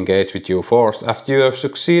enemy engaged with you forced. After you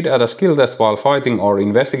succeed at a skill test while fighting or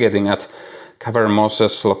investigating at Cavern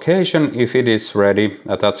Moss's location, if it is ready,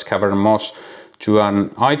 attach Cavern Moss to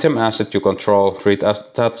an item asset you control. Treat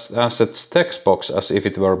that asset's text box as if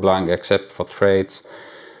it were blank except for traits.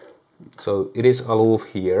 So it is aloof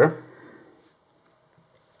here.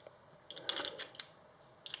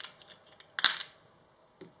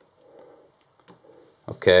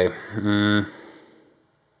 Okay.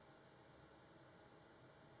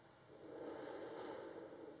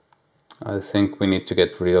 I think we need to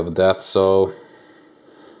get rid of that, so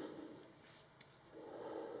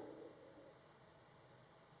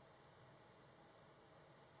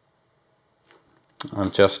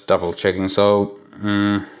I'm just double checking. So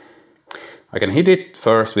I can hit it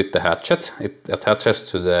first with the hatchet. It attaches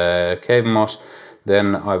to the cave moss.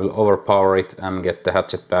 Then I will overpower it and get the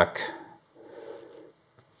hatchet back.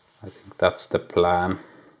 I think that's the plan.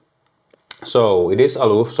 So it is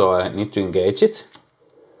aloof, so I need to engage it.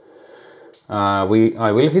 I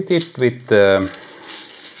will hit it with the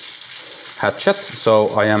hatchet, so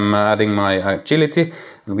I am adding my agility.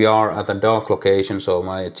 We are at a dark location, so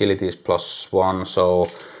my agility is +1, so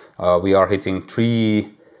we are hitting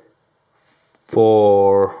 3,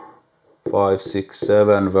 4, 5, 6,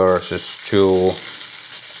 7 versus 2.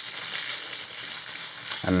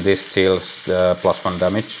 And this deals the +1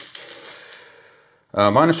 damage.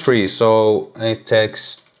 -3, so it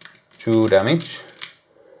takes 2 damage.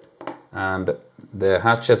 and the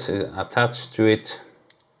hatchet is attached to it,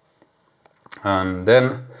 and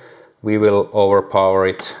then we will overpower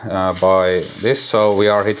it by this. So we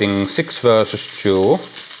are hitting 6 versus 2.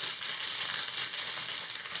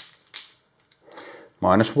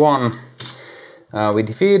 -1. We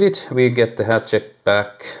defeat it, we get the hatchet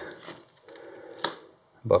back,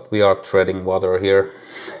 but we are treading water here.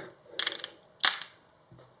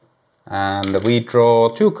 And we draw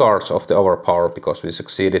 2 cards of the overpower because we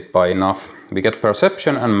succeeded by enough. We get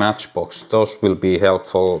perception and matchbox. Those will be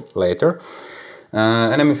helpful later.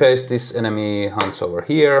 Enemy phase, this enemy hunts over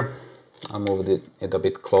here. I'll move it a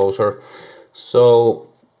bit closer. So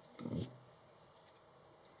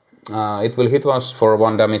it will hit us for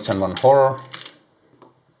 1 damage and 1 horror.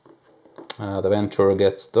 The Venture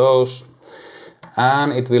gets those.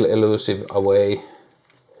 And it will elusive away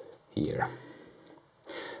here.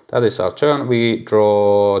 That is our turn. We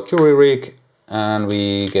draw Jury Rig and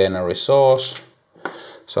we gain a resource.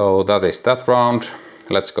 So that is that round.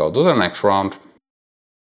 Let's go to the next round.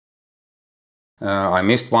 I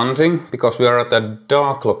missed one thing because we are at a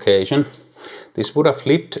dark location. This would have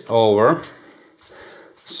flipped over.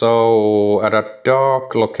 So at a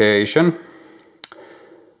dark location,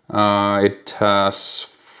 it has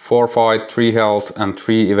 4 fight, 3 health and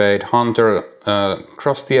 3 evade. Hunter,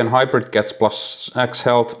 Krusty and Hybrid gets +X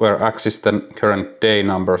health, where X is the current day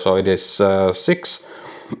number, so it is 6.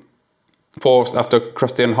 Forced after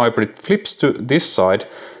Krusty and Hybrid flips to this side,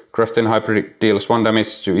 Krusty and Hybrid deals 1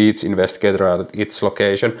 damage to each investigator at its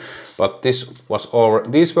location. But these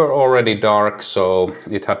were already dark, so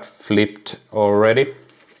it had flipped already.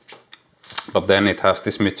 But then it has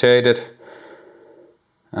this mutated.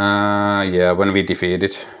 Yeah, when we defeat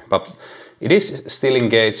it. But it is still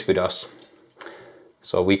engaged with us.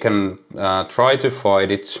 So we can try to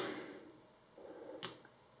fight it.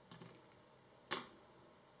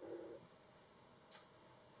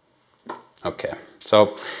 Okay,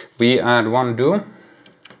 so we add 1 do.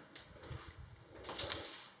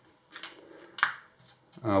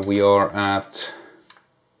 We are at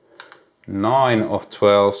 9 of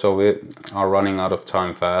 12, so we are running out of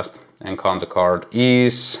time fast. Encounter card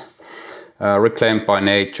is reclaimed by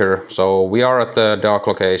nature. So we are at the dark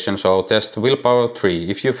location, so test willpower 3.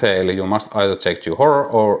 If you fail, you must either take 2 horror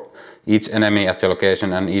or each enemy at your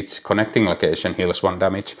location and each connecting location heals 1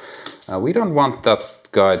 damage. We don't want that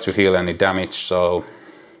guy to heal any damage, so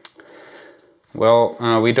well,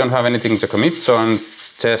 we don't have anything to commit, so I'm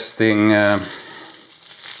testing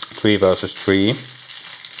 3 versus 3.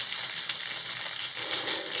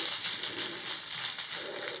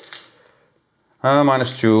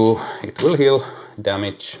 -2, it will heal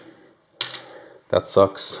damage. That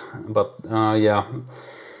sucks, but yeah.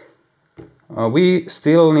 We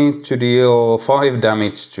still need to deal 5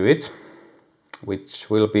 damage to it, which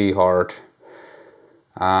will be hard.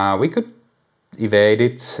 We could evade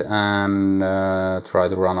it and try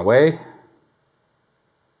to run away,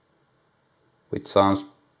 which sounds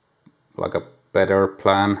like a better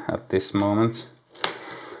plan at this moment.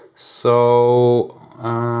 So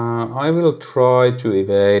I will try to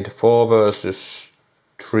evade 4 versus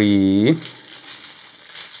 3.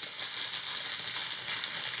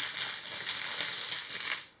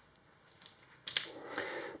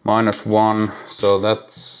 -1, so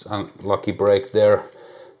that's a lucky break there.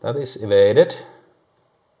 That is evaded.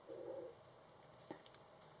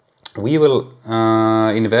 We will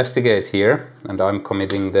investigate here, and I'm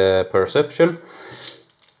committing the perception.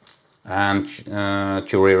 And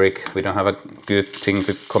Jury Rig, we don't have a good thing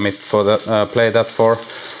to commit for that, play that for.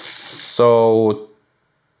 So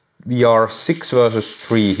we are 6 versus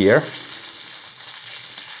 3 here.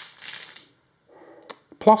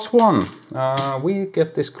 +1. We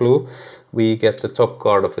get this clue. We get the top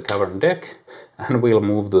card of the cavern deck, and we'll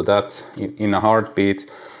move to that in a heartbeat.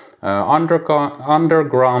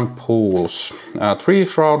 Underground pools. 3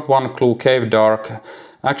 shroud, 1 clue, cave dark.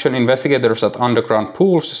 Action: investigators at underground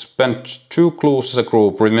pools spent 2 clues as a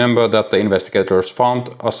group. Remember that the investigators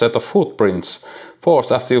found a set of footprints.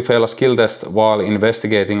 Forced after you fail a skill test while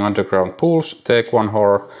investigating underground pools, take 1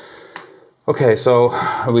 horror. Okay, so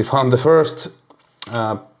we found the first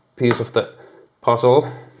piece of the puzzle.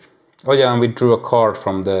 Oh yeah, and we drew a card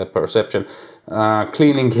from the perception.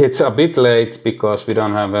 Cleaning it a bit late because we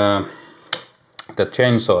don't have the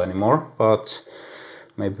chainsaw anymore, but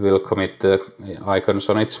maybe we'll commit the icons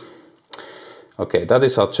on it. Okay, that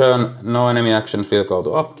is our turn. No enemy actions will go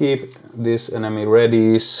to upkeep. This enemy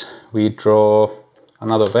readies. We draw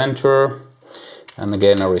another venture and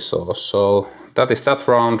again a resource. So that is that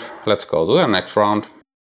round. Let's go to the next round.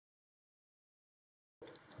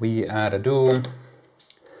 We add a doom.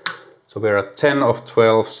 So we're at 10 of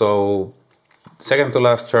 12, so second to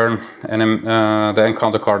last turn, the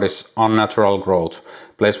encounter card is Unnatural Growth.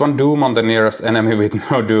 Place 1 Doom on the nearest enemy with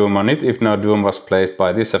no Doom on it. If no Doom was placed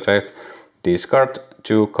by this effect, discard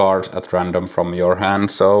 2 cards at random from your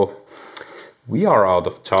hand. So we are out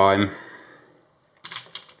of time.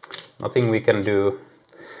 Nothing we can do.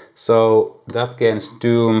 So that gains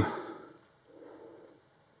Doom.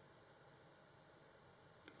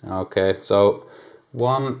 Okay, so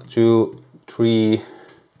 1, 2, 3.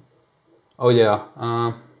 Oh yeah.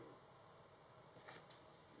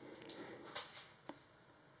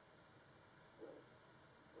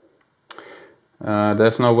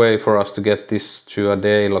 There's no way for us to get this to a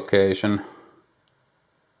day location.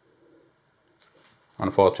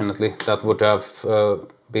 Unfortunately, that would have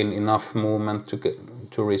been enough movement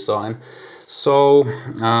to resign. So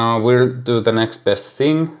we'll do the next best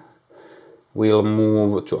thing. We'll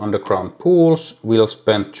move to underground pools. We'll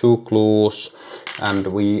spend 2 clues, and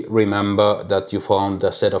we remember that you found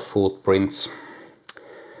a set of footprints.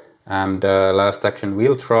 And last action,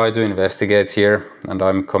 we'll try to investigate here, and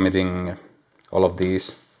I'm committing all of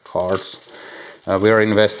these cards. We are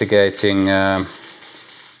investigating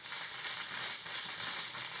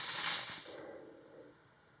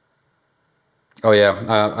oh yeah,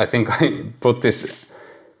 I think I put this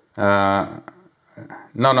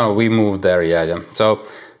no, we moved there, yeah. So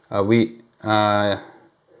we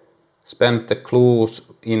spent the clues,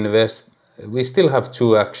 we still have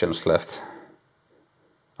 2 actions left.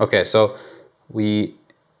 Okay, so we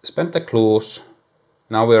spent the clues.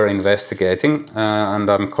 Now we are investigating, and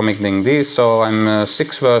I'm committing these, so I'm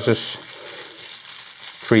 6 versus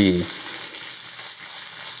 3.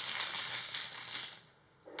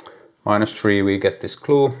 -3, we get this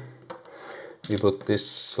clue. We put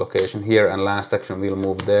this location here, and last action we'll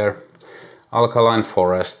move there. Alkaline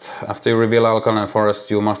Forest. After you reveal Alkaline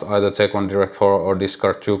Forest, you must either take 1 direct horror or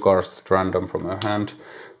discard 2 cards at random from your hand.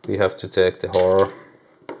 We have to take the horror.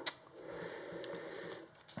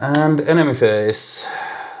 And enemy phase.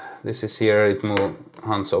 This is here, it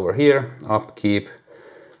hunts over here. Upkeep.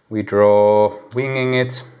 We draw Winging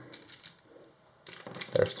It.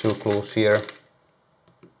 There's 2 clues here.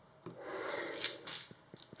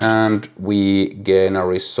 And we gain a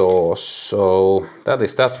resource. So that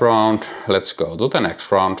is that round. Let's go to the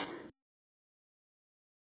next round.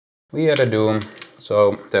 We had a Doom,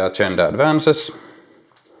 so the agenda advances.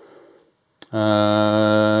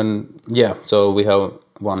 Yeah, so we have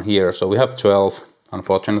 1 here, so we have 12,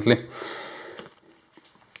 unfortunately.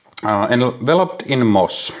 Enveloped in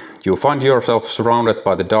moss, you find yourself surrounded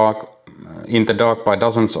by the dark, in the dark by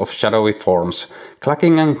dozens of shadowy forms,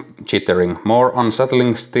 clacking and chittering, more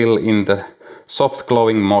unsettling still in the soft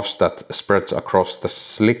glowing moss that spreads across the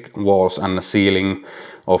slick walls and ceiling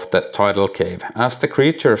of the tidal cave. As the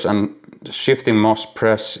creatures and shifting moss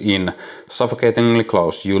press in suffocatingly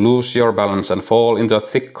close, you lose your balance and fall into a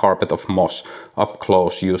thick carpet of moss. Up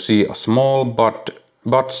close, you see small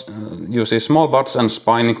buds and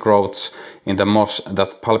spiny growths in the moss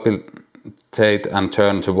that palpitate and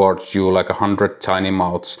turn towards you like 100 tiny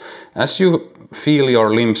mouths. As you feel your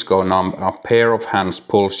limbs go numb, a pair of hands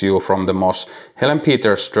pulls you from the moss. Helen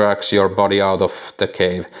Peters drags your body out of the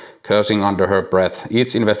cave, cursing under her breath.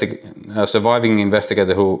 Each surviving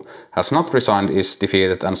investigator who has not resigned is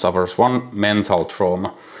defeated and suffers 1 mental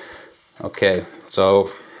trauma. Okay, so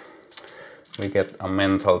we get a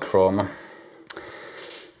mental trauma.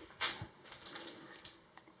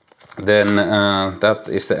 Then that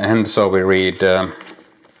is the end, so we read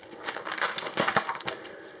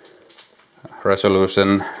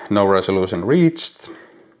resolution, no resolution reached.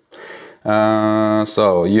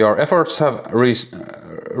 So your efforts have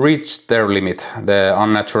reached their limit. The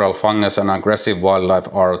unnatural fungus and aggressive wildlife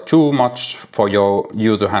are too much for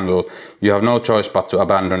you to handle. You have no choice but to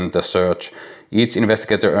abandon the search. Each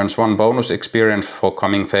investigator earns 1 bonus experience for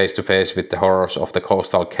coming face to face with the horrors of the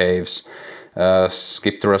coastal caves.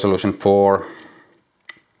 Skip to resolution 4.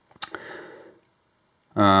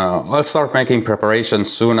 I'll start making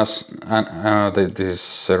preparations soon as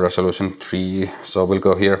this is resolution 3, so we'll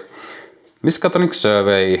go here. Miskatonic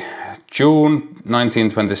Survey, June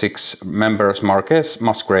 1926, members Marquez,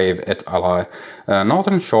 Musgrave et al.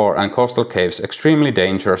 Northern shore and coastal caves extremely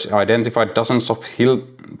dangerous. Identified dozens of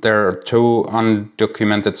hitherto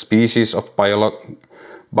undocumented species of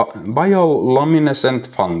bioluminescent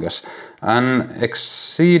fungus. An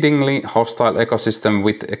exceedingly hostile ecosystem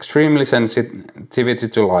with extremely sensitivity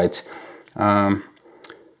to light.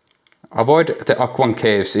 Avoid the Aquan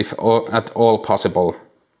caves if at all possible.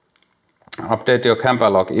 Update your camp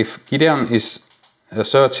log. If Gideon is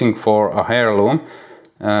searching for a heirloom,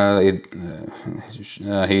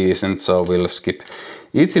 He isn't, so we'll skip.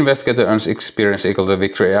 Each investigator earns experience equal to the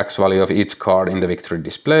victory X value of each card in the victory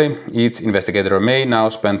display. Each investigator may now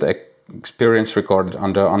spend experience recorded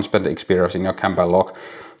under unspent experience in your campaign log.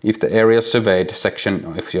 If the area surveyed section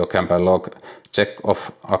of your campaign log, check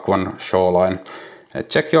off Aquan Shoreline.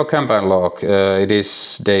 Check your campaign log. It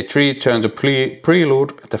is day 3, turn to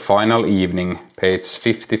prelude, the final evening, page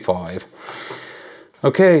 55.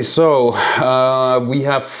 Okay, so we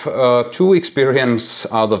have 2 experience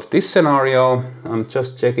out of this scenario. I'm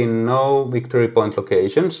just checking no victory point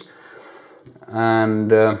locations.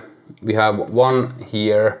 And we have 1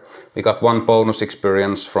 here. We got 1 bonus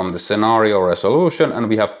experience from the scenario resolution, and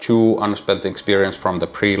we have 2 unspent experience from the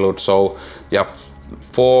prelude. So we have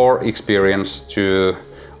 4 experience to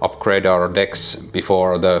upgrade our decks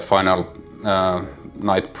before the final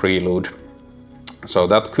night prelude. So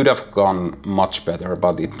that could have gone much better,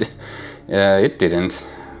 but it didn't.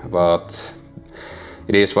 But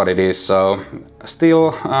it is what it is. So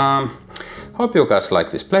still, hope you guys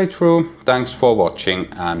like this playthrough. Thanks for watching,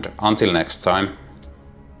 and until next time.